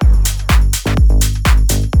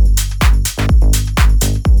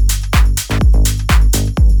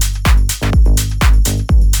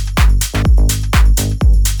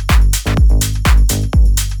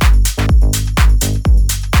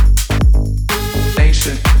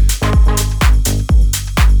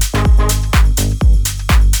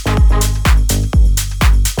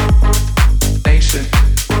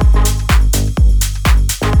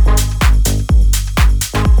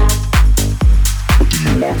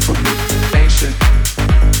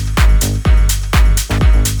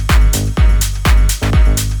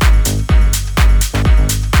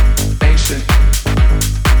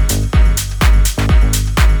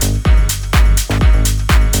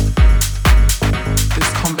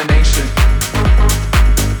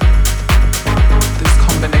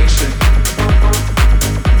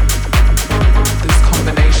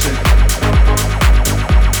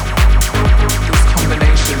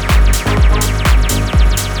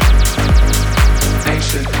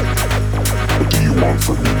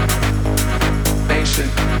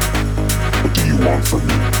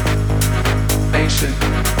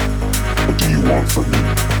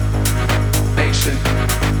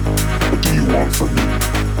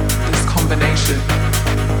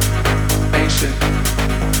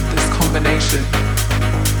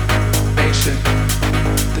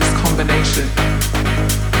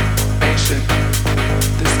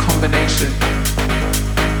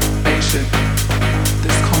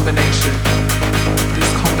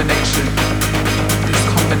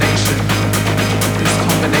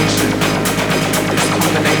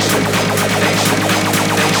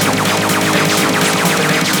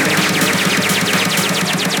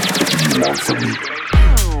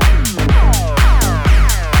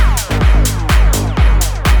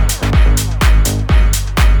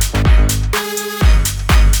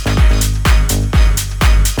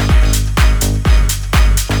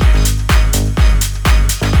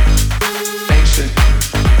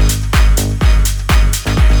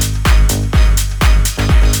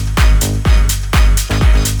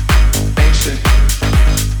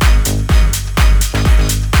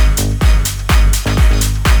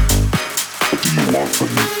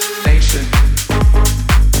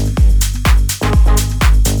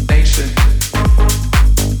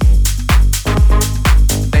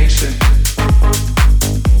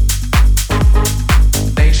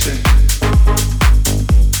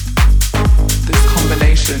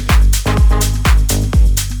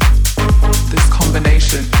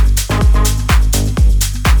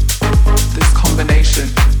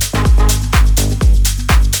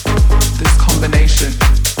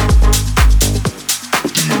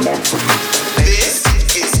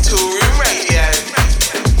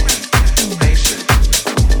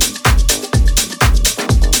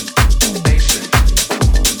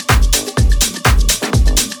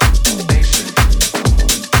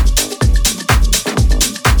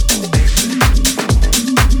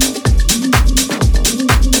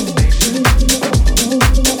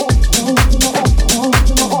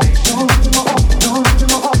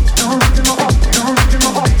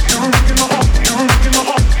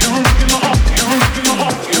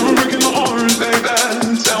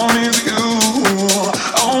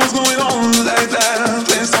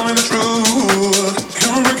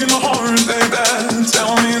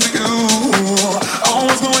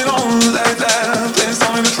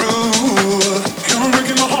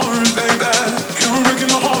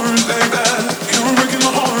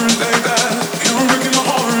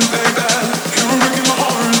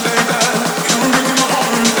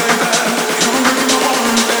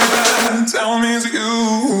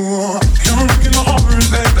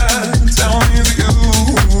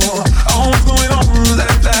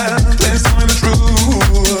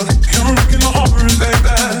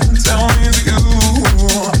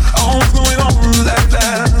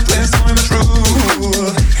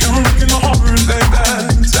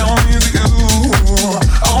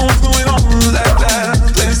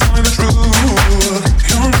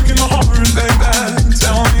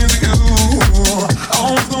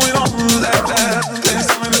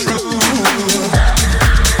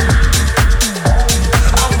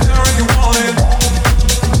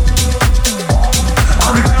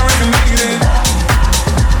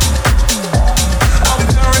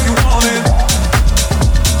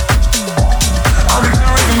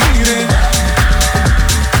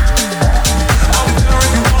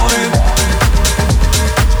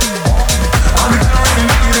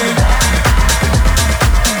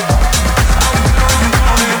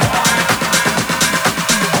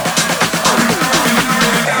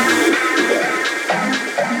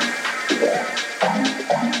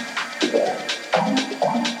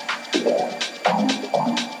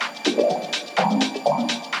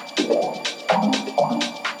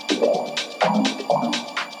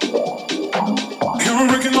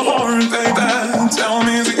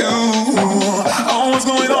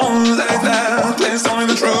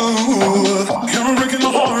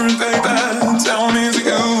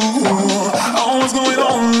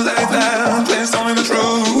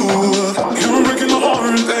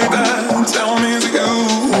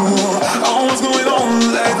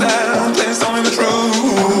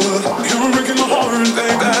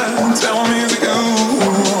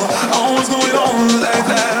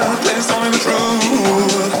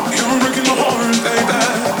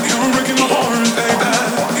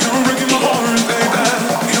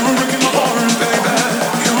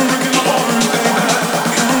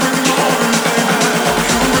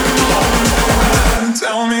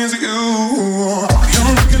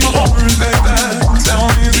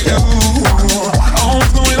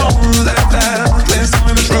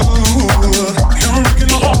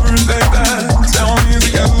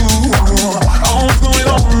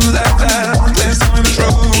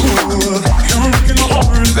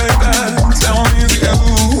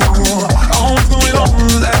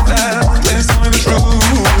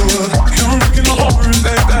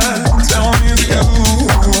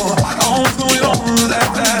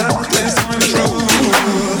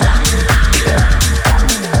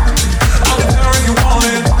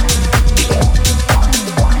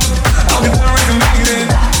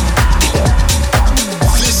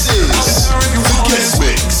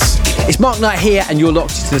 Mark Knight here, and you're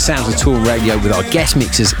locked into the sounds of Toolroom Radio with our guest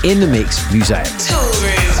mixers in the mix, Muzzaik.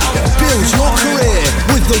 Build your career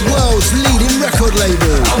with the world's leading record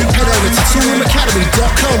label. Head over to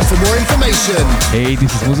toolroomacademy.com for more information. Hey,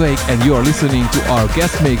 this is Muzzaik, and you are listening to our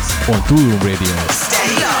guest mix on Toolroom Radio.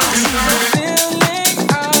 Stay locked.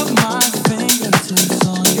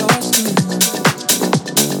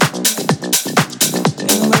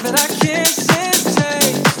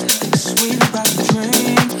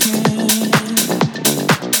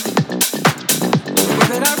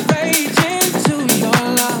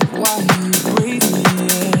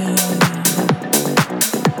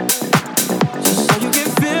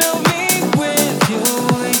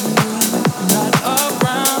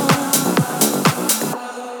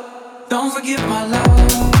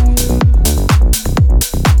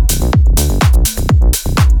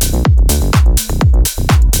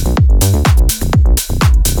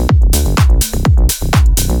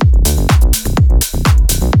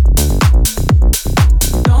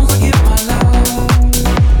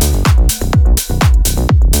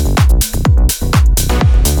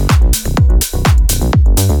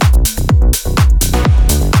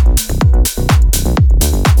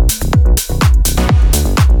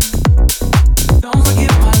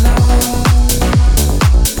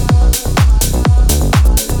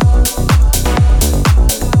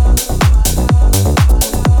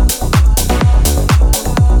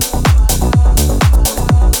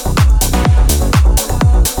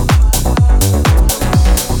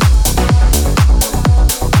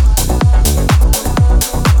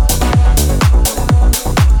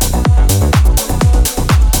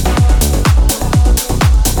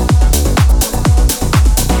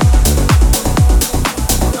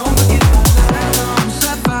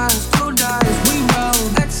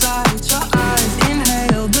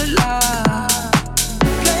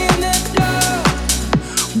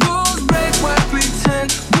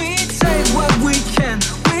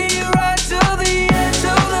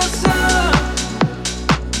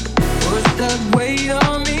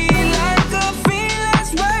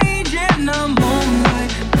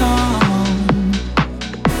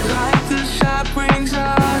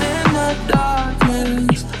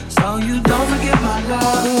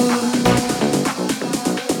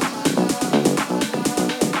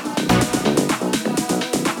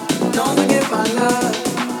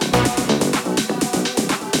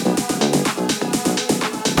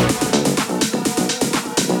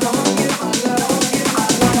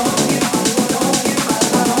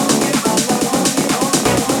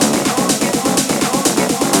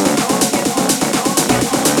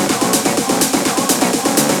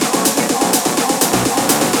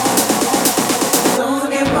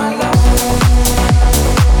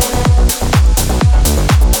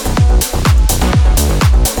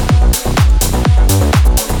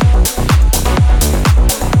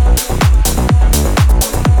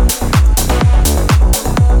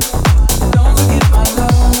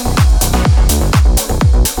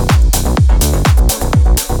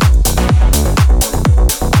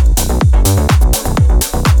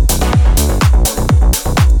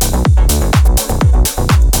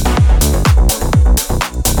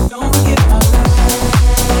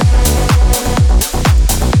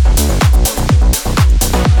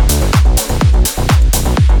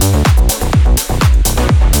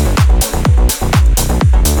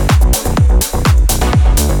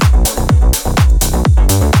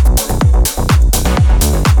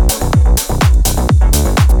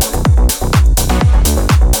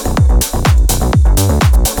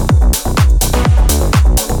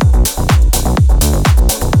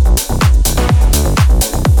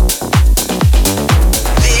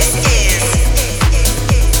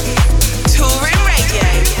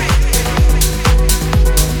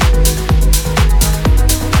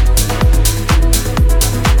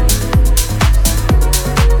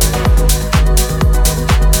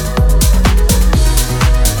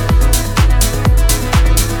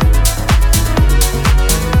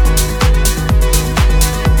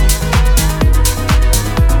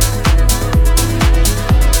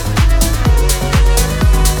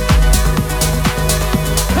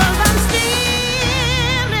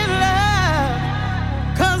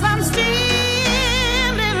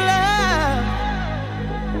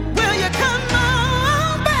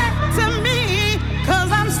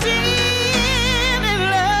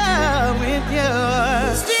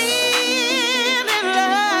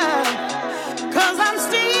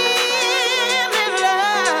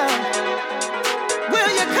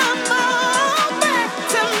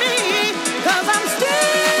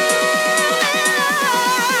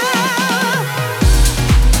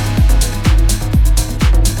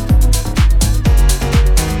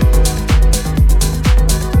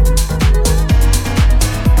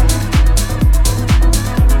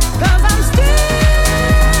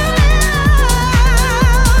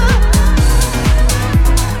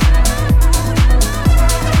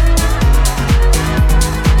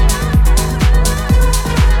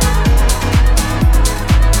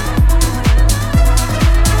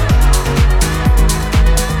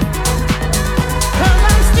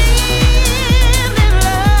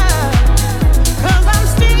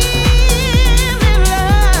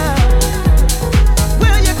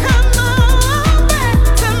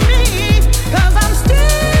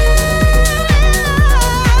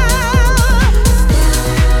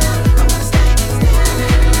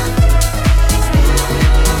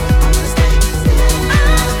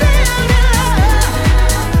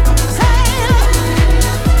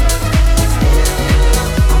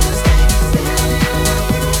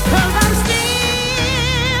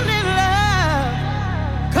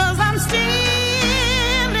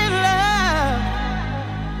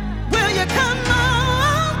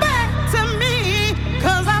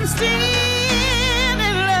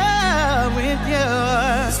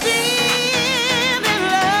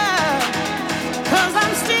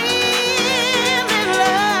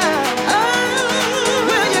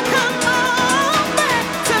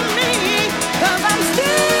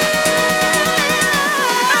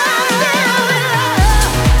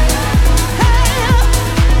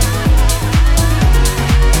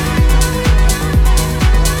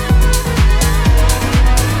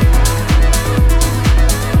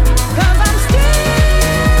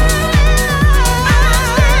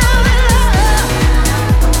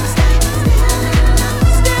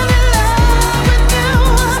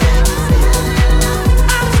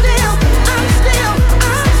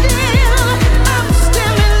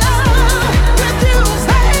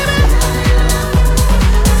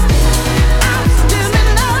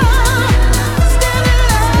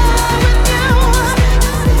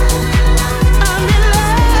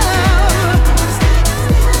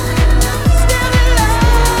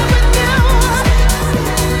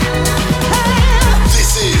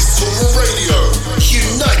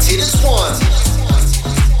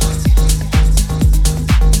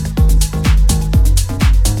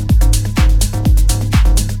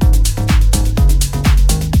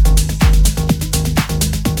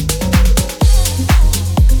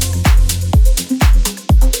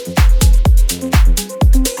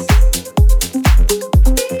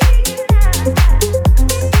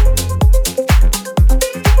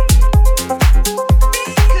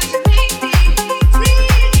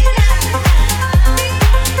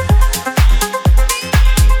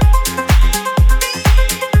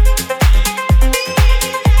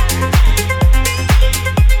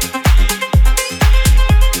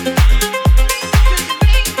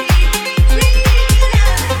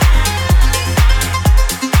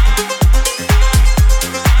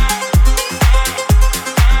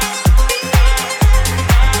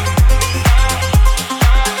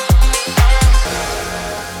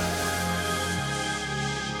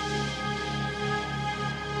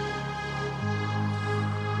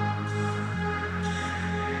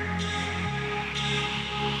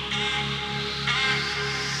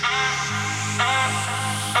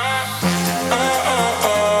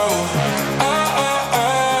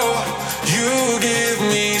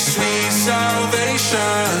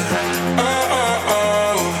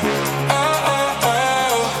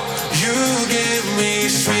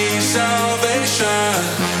 sweet salvation.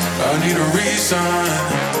 I need a reason,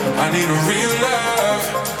 I need a real love.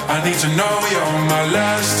 I need to know you're my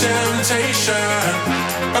last temptation.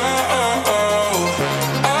 Oh, oh, oh,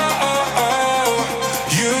 oh, oh, oh.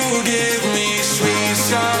 You give me sweet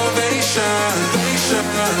salvation.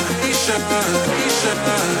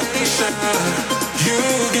 You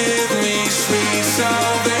give me sweet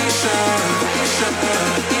salvation.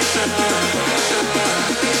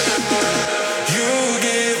 You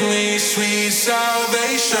give me sweet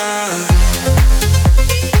salvation.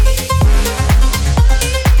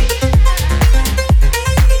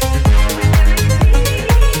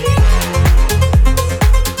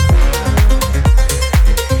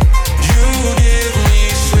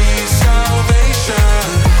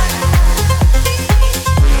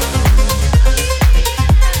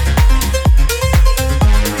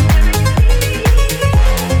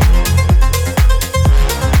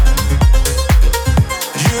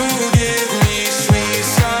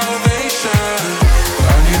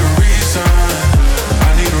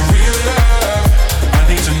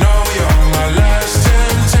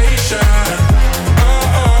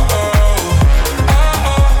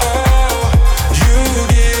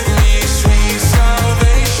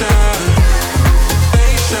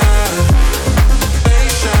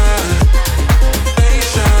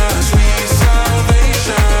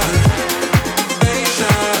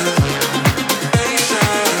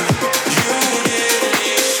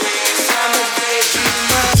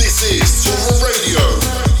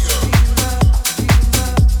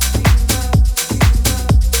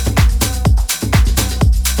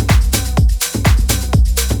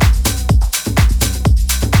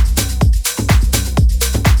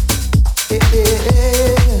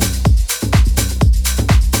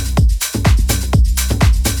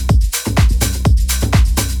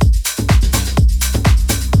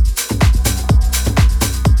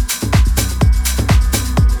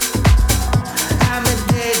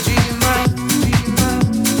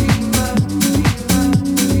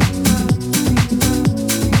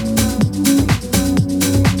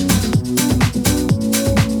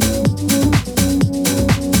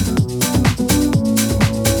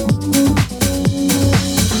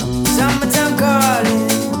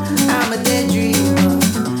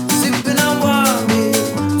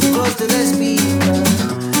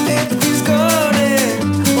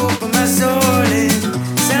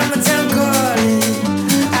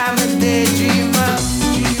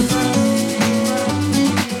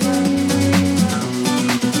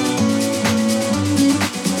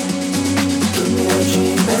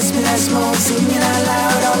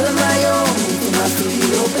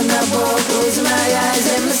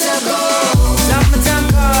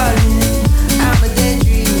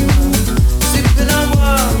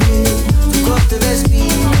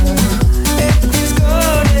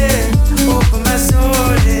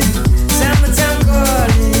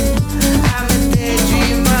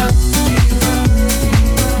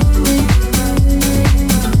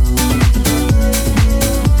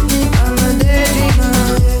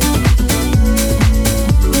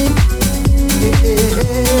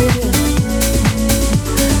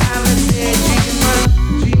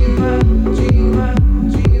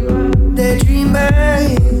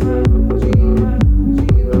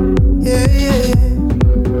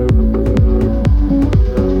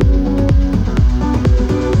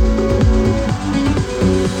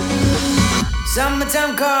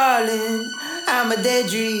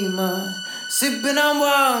 Sipping on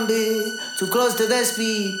one beer, too close to the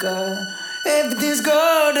speaker. Everything's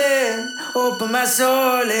golden, open my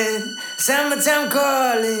soul in. Summertime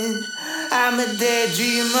calling, I'm a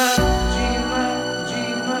daydreamer.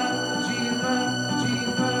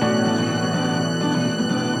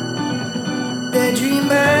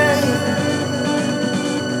 Daydreamer.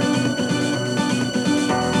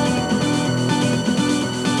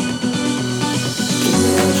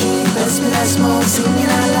 Pass me that smoke, singing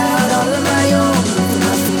out loud, all on my own. Open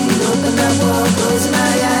my feet, open that wall, closing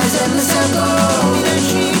my eyes, let myself go.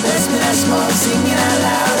 Pass me that smoke, singing out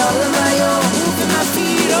loud, all on my own. Open my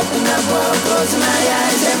feet, open that wall, closing my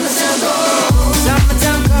eyes, let myself go.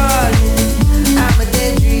 Summertime calling, I'm a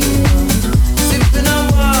daydreamer. Sipping on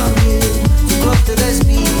one beer, too close to the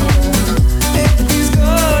speaker.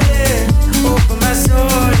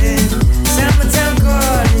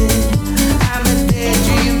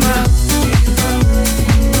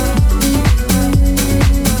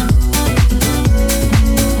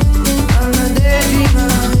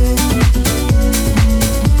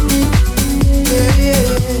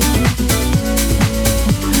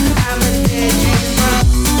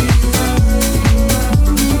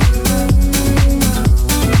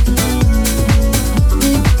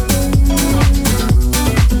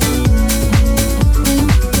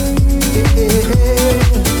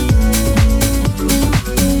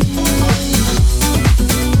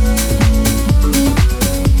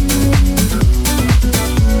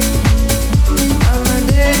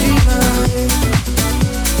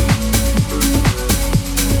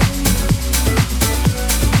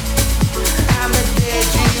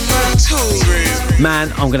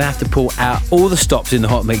 man, I'm going to have to pull out all the stops in the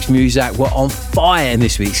hot mix. Muzzaik were on fire in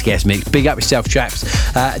this week's guest mix. Big up yourself, chaps.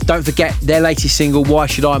 Don't forget their latest single, Why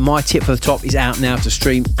Should I? My Tip for the Top is out now to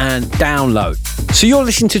stream and download. So you're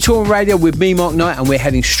listening to Toolroom Radio with me, Mark Knight, and we're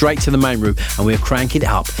heading straight to the main room and we're cranking it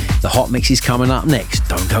up. The hot mix is coming up next.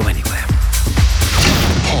 Don't go anywhere.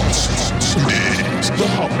 The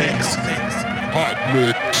hot mix. Hot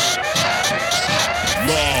mix.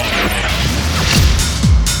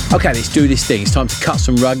 Okay, let's do this thing. It's time to cut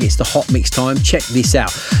some rug. It's the hot mix time. Check this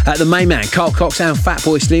out. The main man, Carl Cox and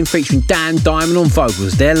Fatboy Slim featuring Dan Diamond on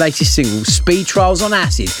vocals. Their latest single, Speed Trials on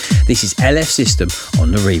Acid. This is LF System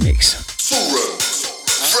on the remix.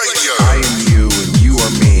 I am you and you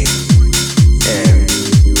are me. And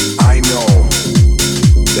I know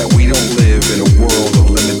that we don't live in a world of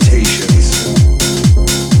limitations,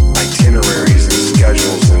 itineraries and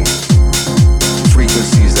schedules and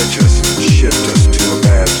frequencies that just shift us to a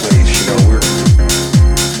bad place. You know,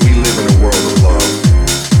 we live in a world of love.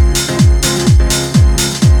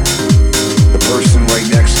 The person right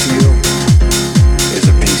next to you is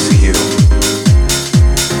a piece of you.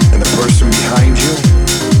 And the person behind you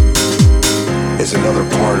is another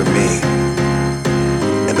part of me.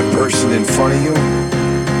 And the person in front of you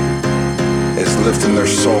is lifting their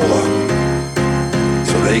soul up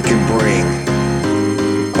so they can bring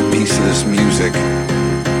a piece of this music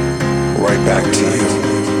right back to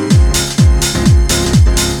you.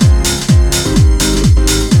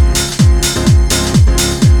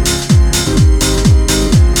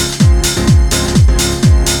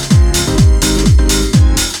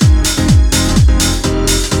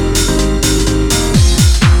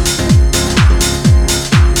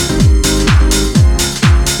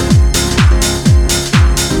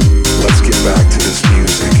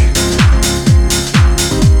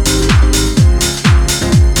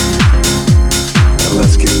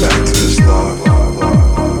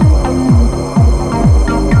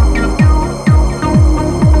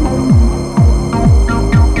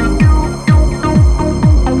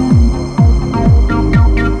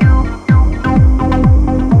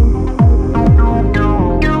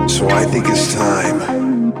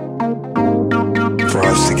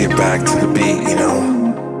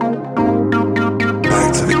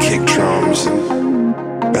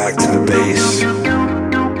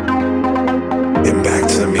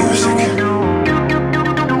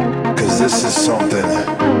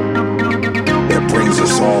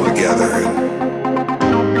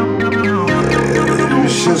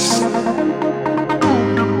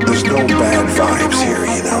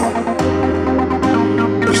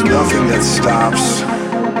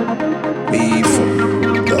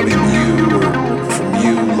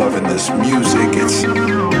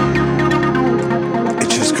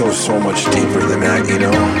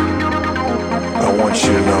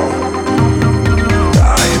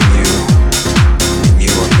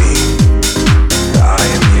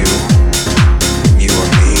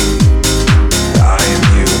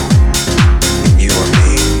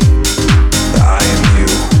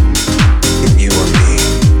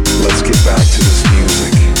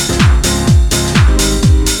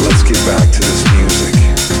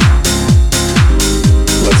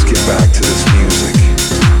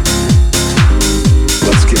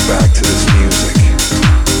 Let's get back to this music.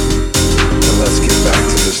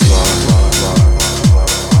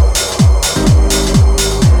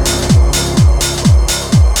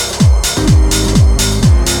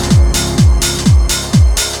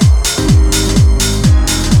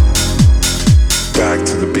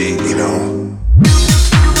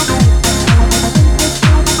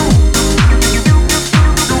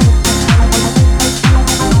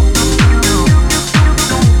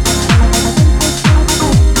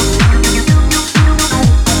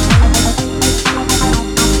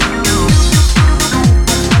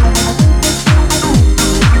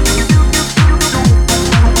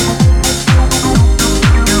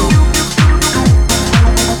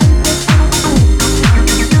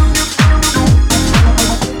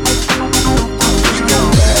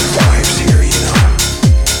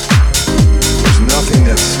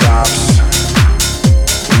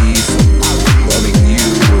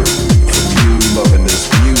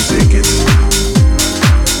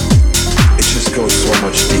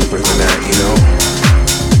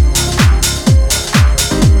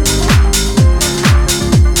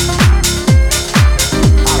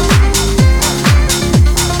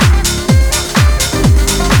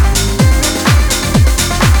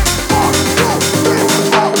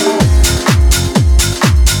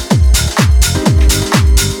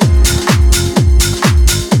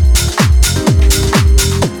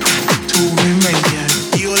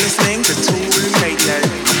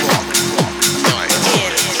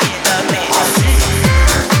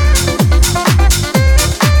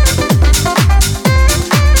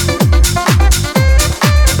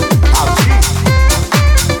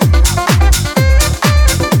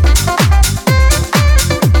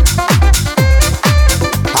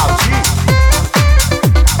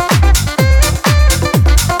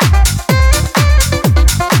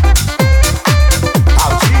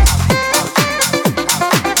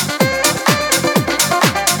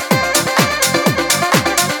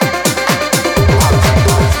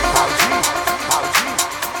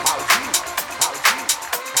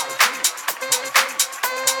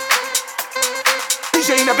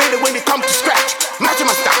 in the building when it comes to scratch. Matching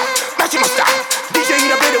my style, matching my style. DJ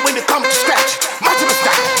in the building when it comes to scratch. Matching my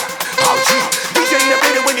style. Oh gee. DJ in the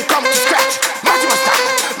building when it comes to scratch. Matching my style,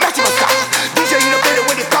 matching my style. DJ in the building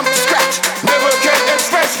when it comes to scratch. Never can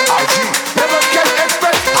express. Oh gee. Never can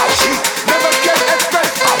express. Oh gee. Never can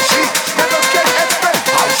express. Oh gee. Never can express.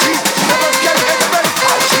 Oh gee. Never can express.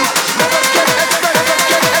 Oh gee. Never can express. Never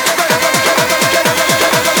can express. Never can express.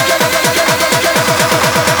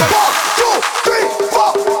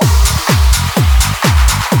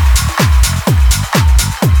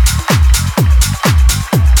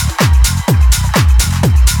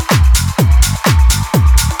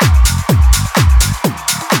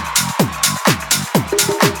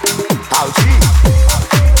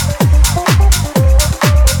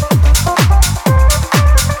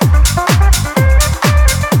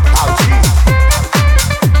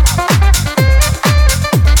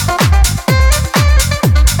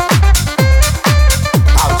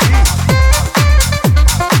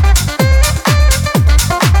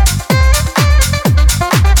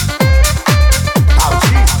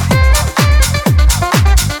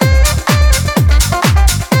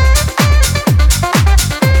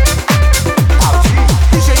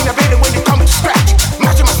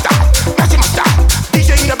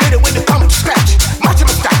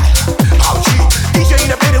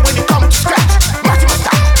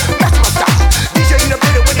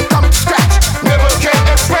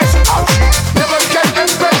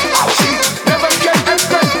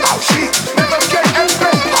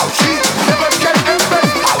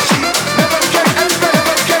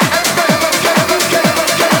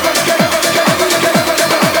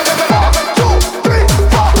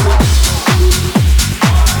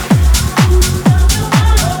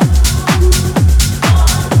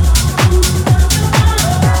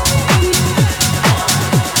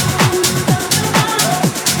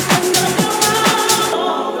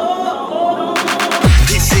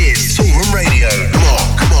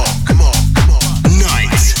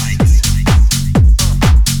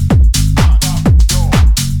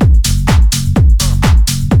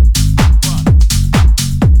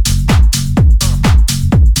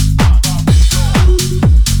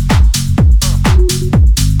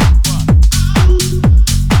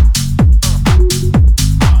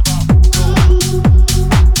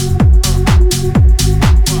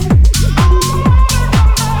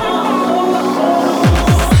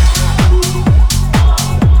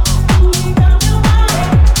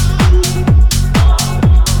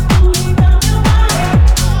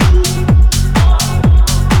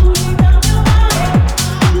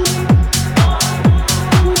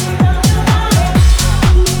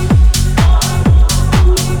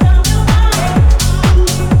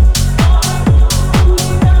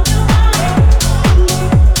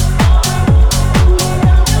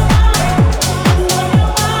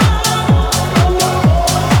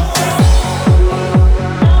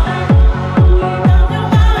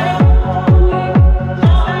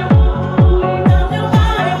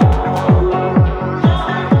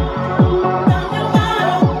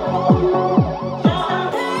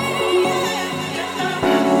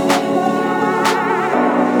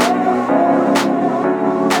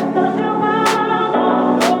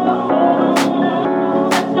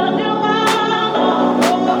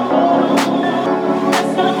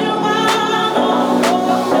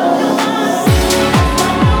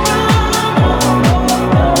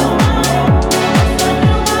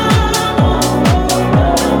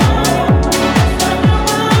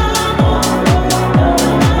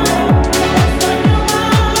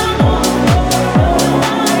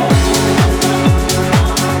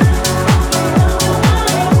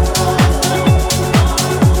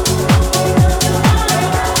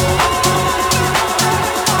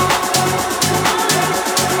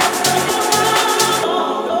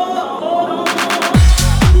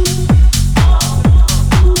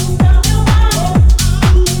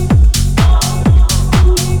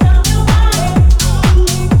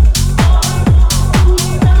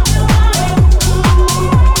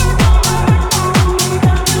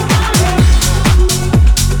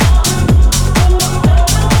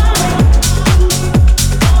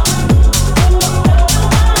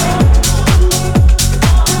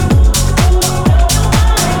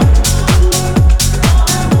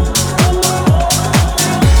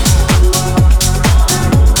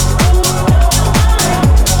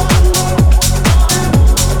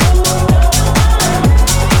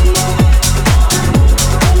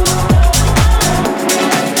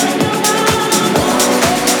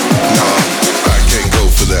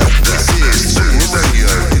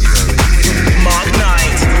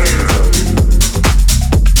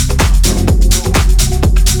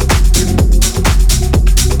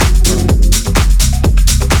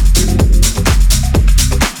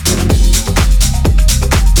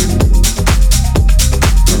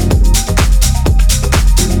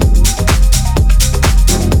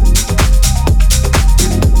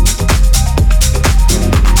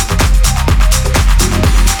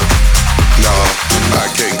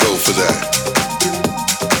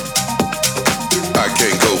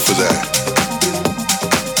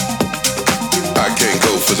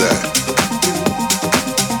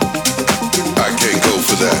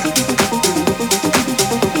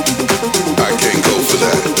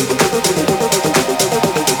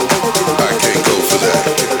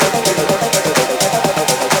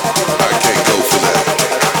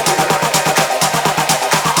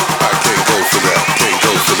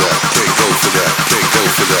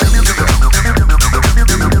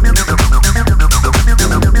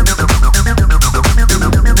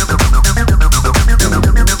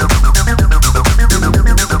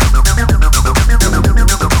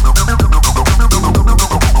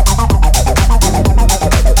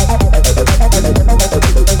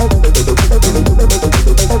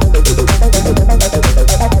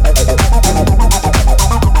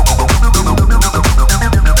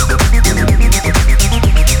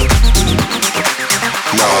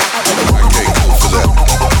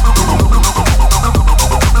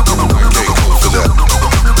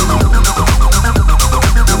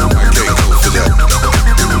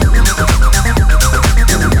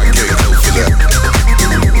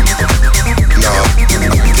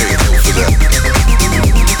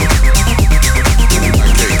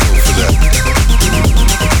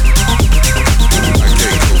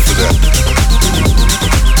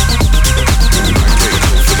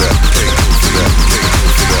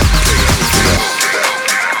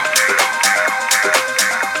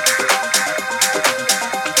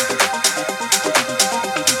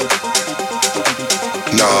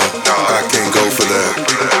 I can't go for that.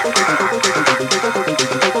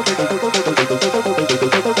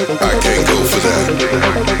 I can't go for that.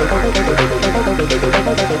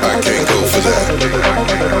 I can't go for that.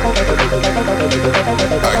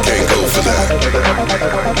 I can't go for that. I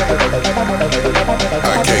can't go for that. I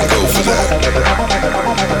can't go for that.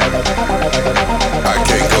 I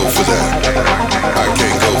can't go for that. I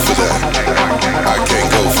can't go for that. I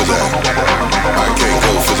can't go for that. I can't go for that. I can't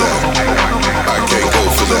go for that. I can't go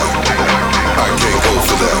for that.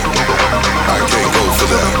 I can't go for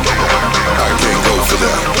that. I can't go for that. Can't go for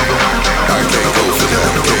that. Can't go for that.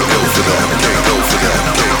 Can't go for that. Can't go for that. Can't go for that.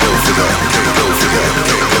 Can't go for that.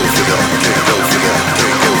 Can't go for that. Can't go for that. Can't go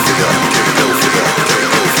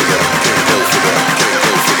for that. Can't go for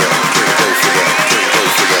that. Can't go for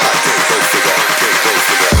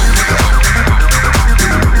that. Can't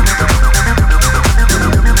go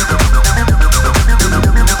for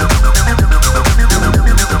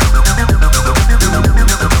that.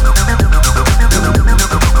 Can't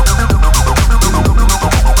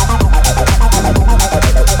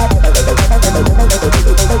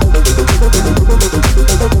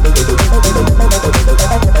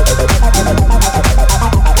go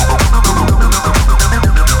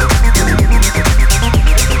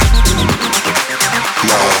for that.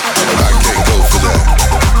 I can't go for that.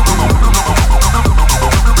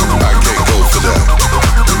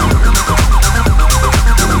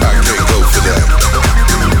 Can't go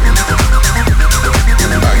for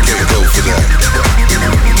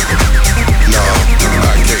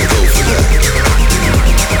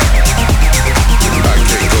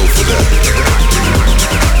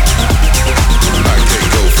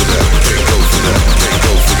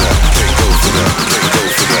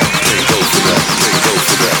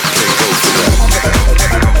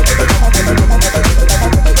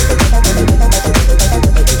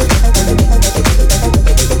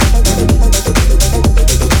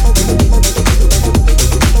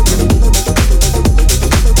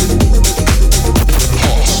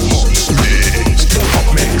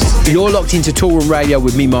You're locked into Toolroom Radio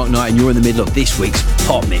with me, Mark Knight, and you're in the middle of this week's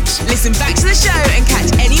Hot Mix. Listen back to the show and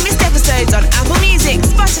catch any missed episodes on Apple Music,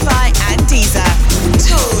 Spotify and Deezer.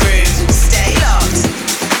 Toolroom, stay locked.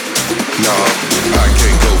 No, I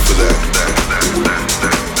can't go for that.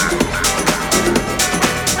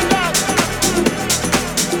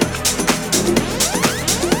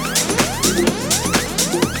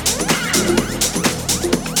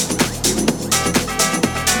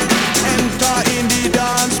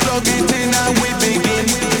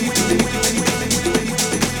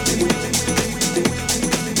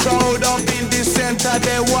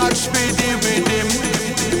 They watch me with him.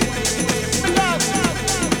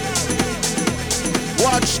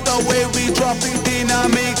 Watch the way we dropping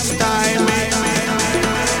dynamics time.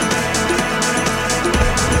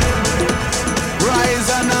 Rise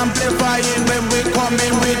and amplifying when we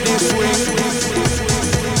coming with this swing.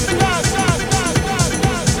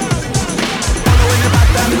 Following the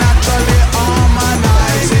pattern naturally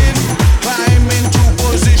harmonizing. Climb into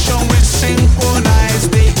position with synchronized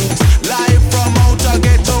things. Live from outer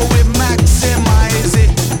ghetto, we maximize it.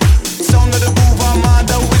 Sound of the groove,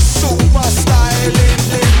 Armada, we super styling.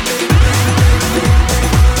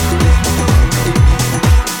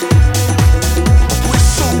 We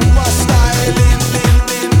super styling.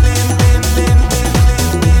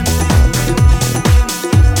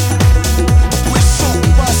 We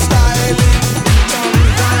super styling.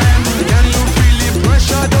 Sometime, can you feel the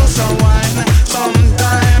pressure? Does unwind.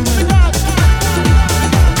 Sometime.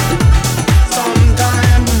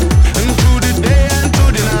 Sometime, and through the day and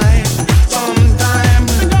through the night. Sometime,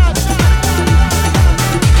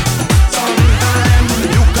 sometime,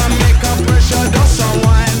 you can make a pressure just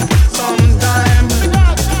unwind. Sometime,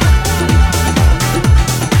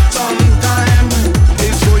 sometime,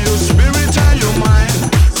 it's for your spirit and your mind.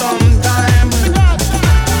 Sometime,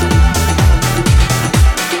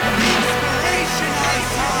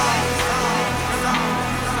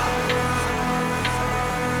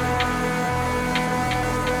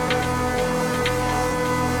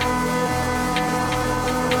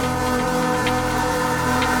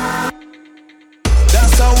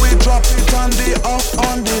 that's how we drop it on the off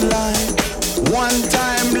on the line. One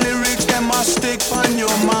time lyrics, them must stick on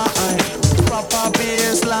your mind. Proper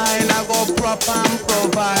baseline, I go proper and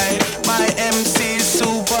provide. My MC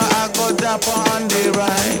super, I go dapper on the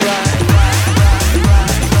right.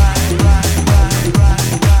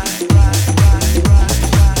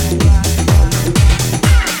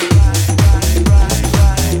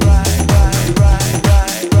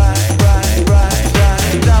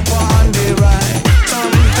 Dapper on the right.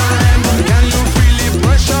 Sometime, can you feel the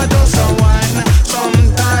pressure? Just unwind.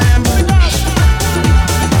 Sometime.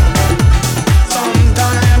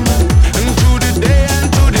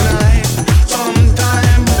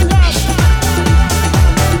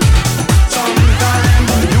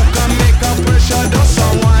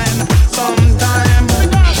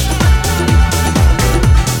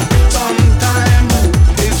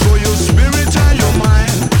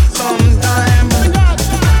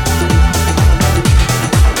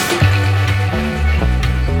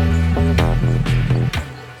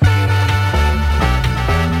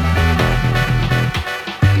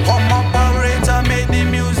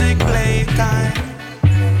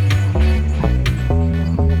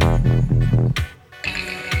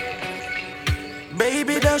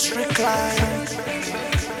 just recline.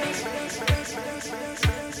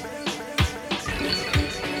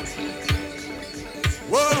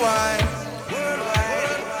 Worldwide.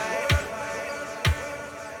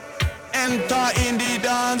 Enter in the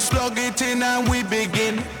dance, plug it in and we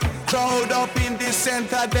begin. Crowd up in the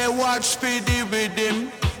center, they watch for the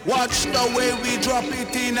rhythm. Watch the way we drop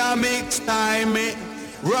it in a mix time.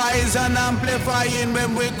 Rise and amplifying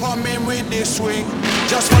when we come in with the swing.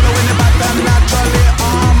 Just following the pattern, naturally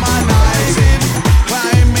harmonizing.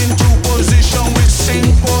 Climb into position, we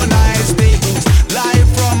synchronize things. Live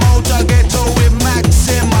from outer ghetto, we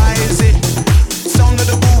maximize it. Sound of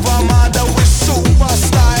the groove, Armada, we super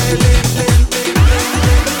styling.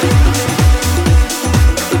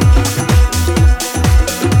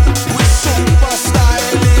 We super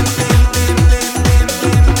styling.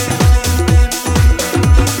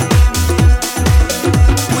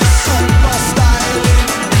 We super styling.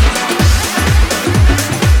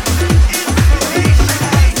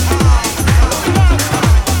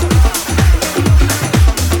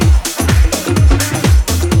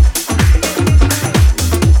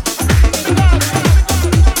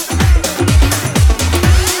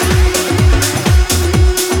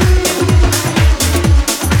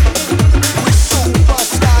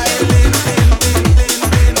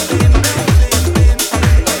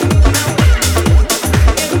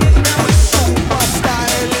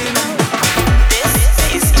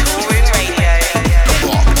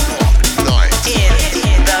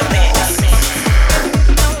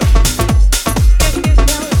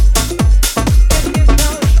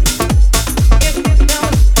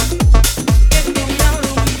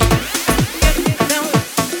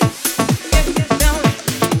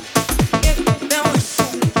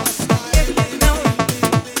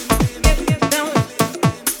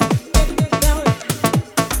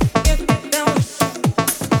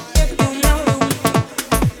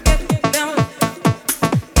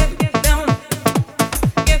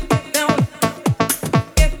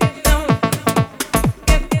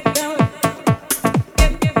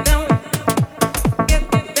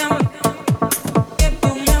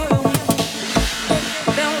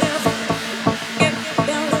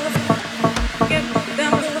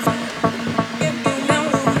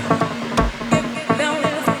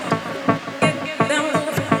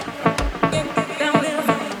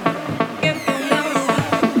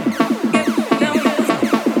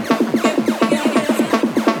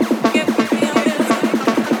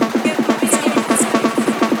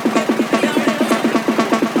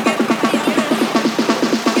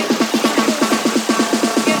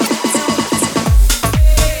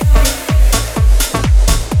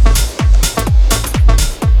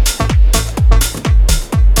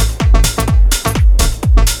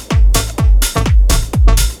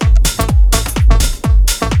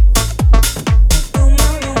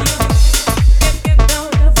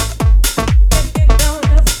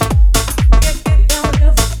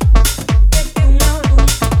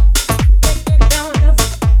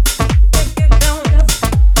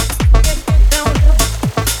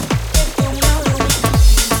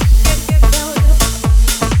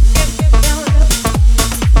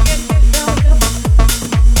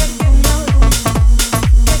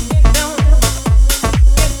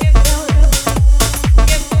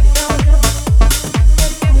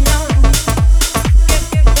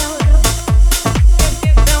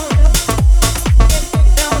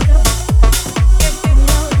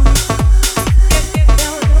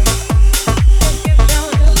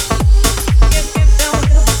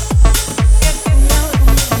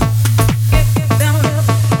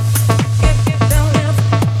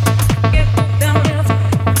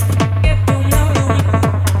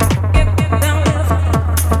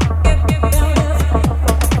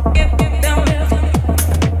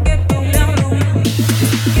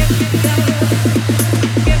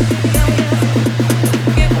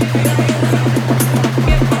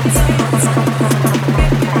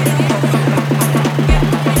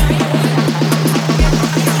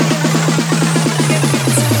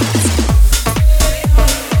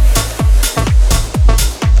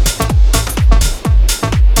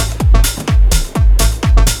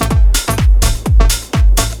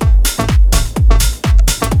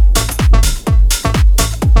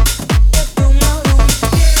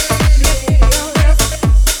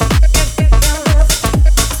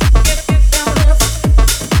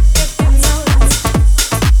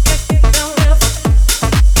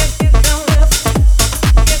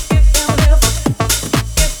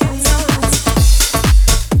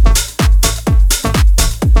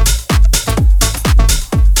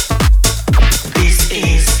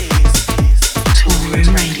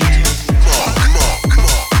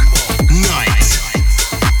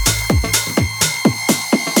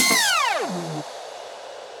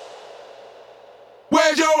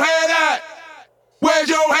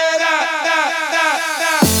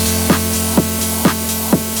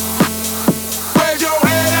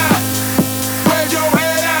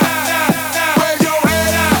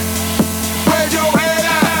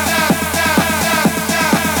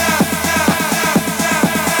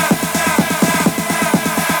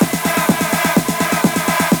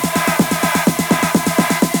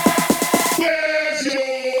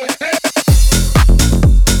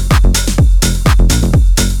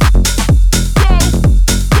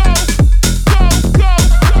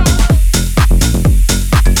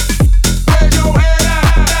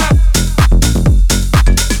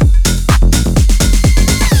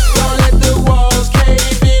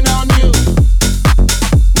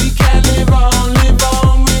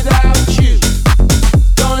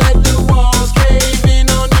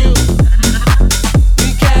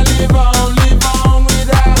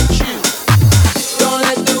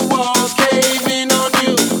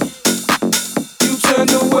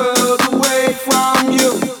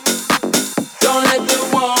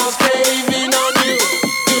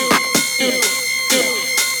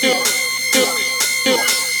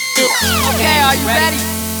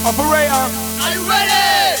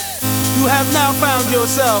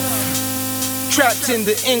 myself trapped in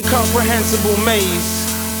the incomprehensible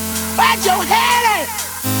maze. Where's your head at?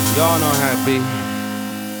 Y'all know how it be.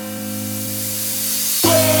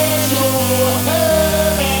 Where's your head at?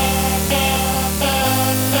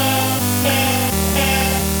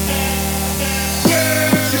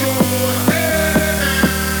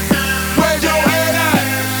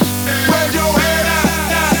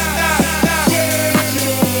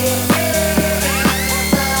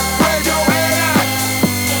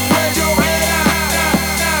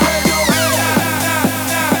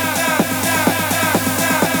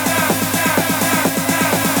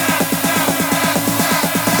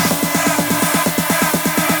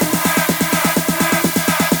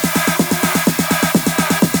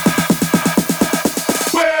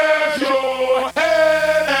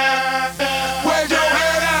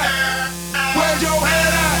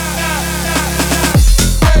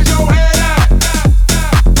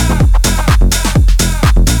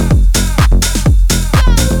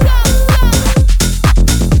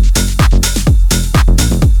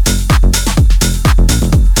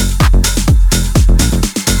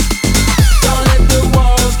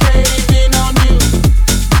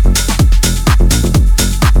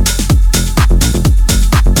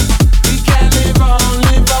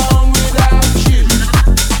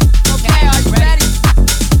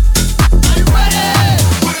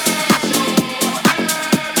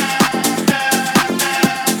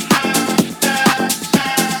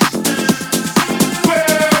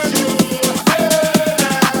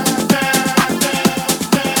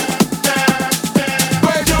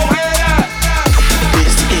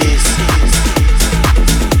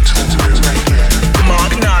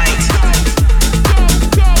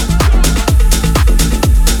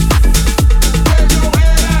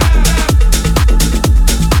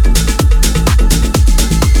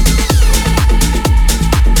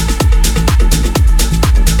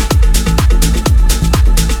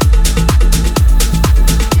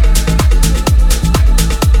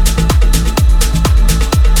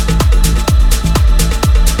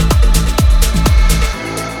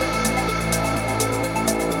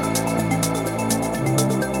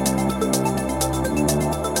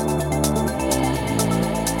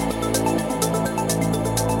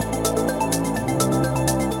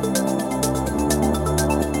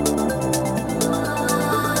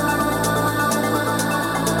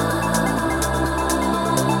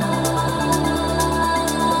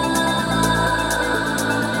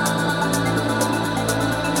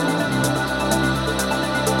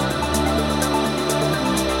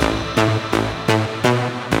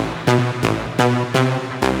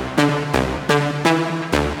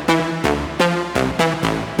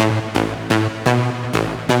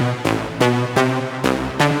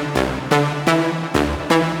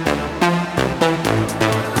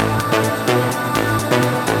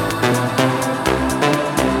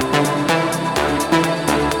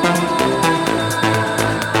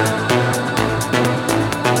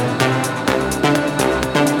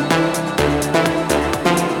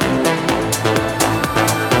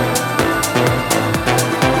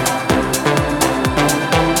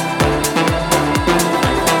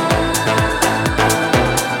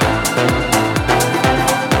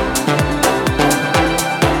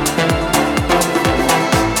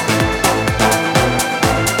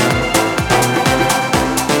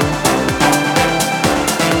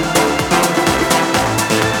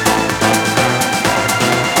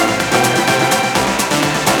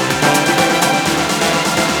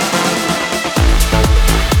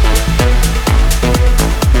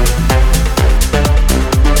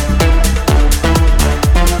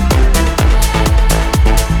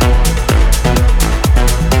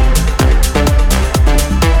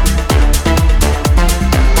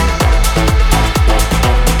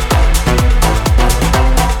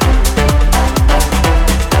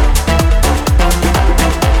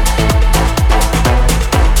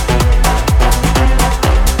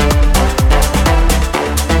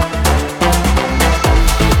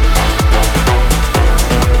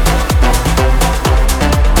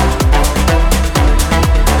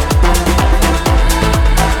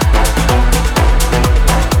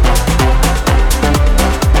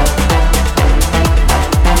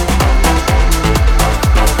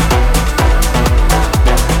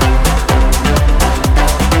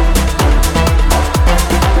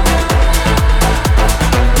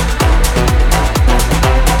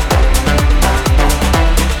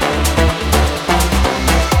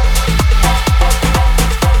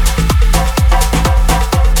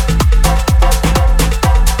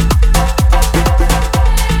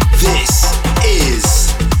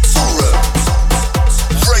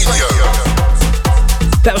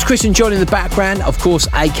 Chris and John in the background, of course,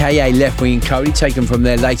 aka Left Wing and Cody, taken from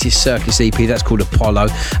their latest Circus EP, that's called Apollo.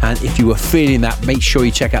 And if you were feeling that, make sure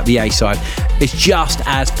you check out the A-side. It's just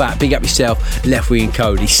as fat. Big up yourself, Left Wing and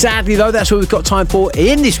Cody. Sadly though, that's what we've got time for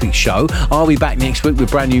in this week's show. I'll be back next week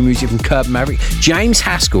with brand new music from Curb Maverick, James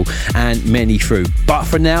Haskell and many through. But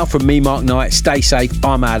for now, from me, Mark Knight, stay safe.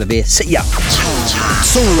 I'm out of here. See ya.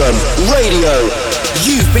 Toolroom Radio.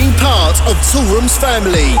 You've been part of Toolroom's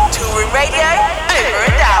family. Toolroom Radio, over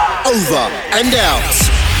and out. Over and out.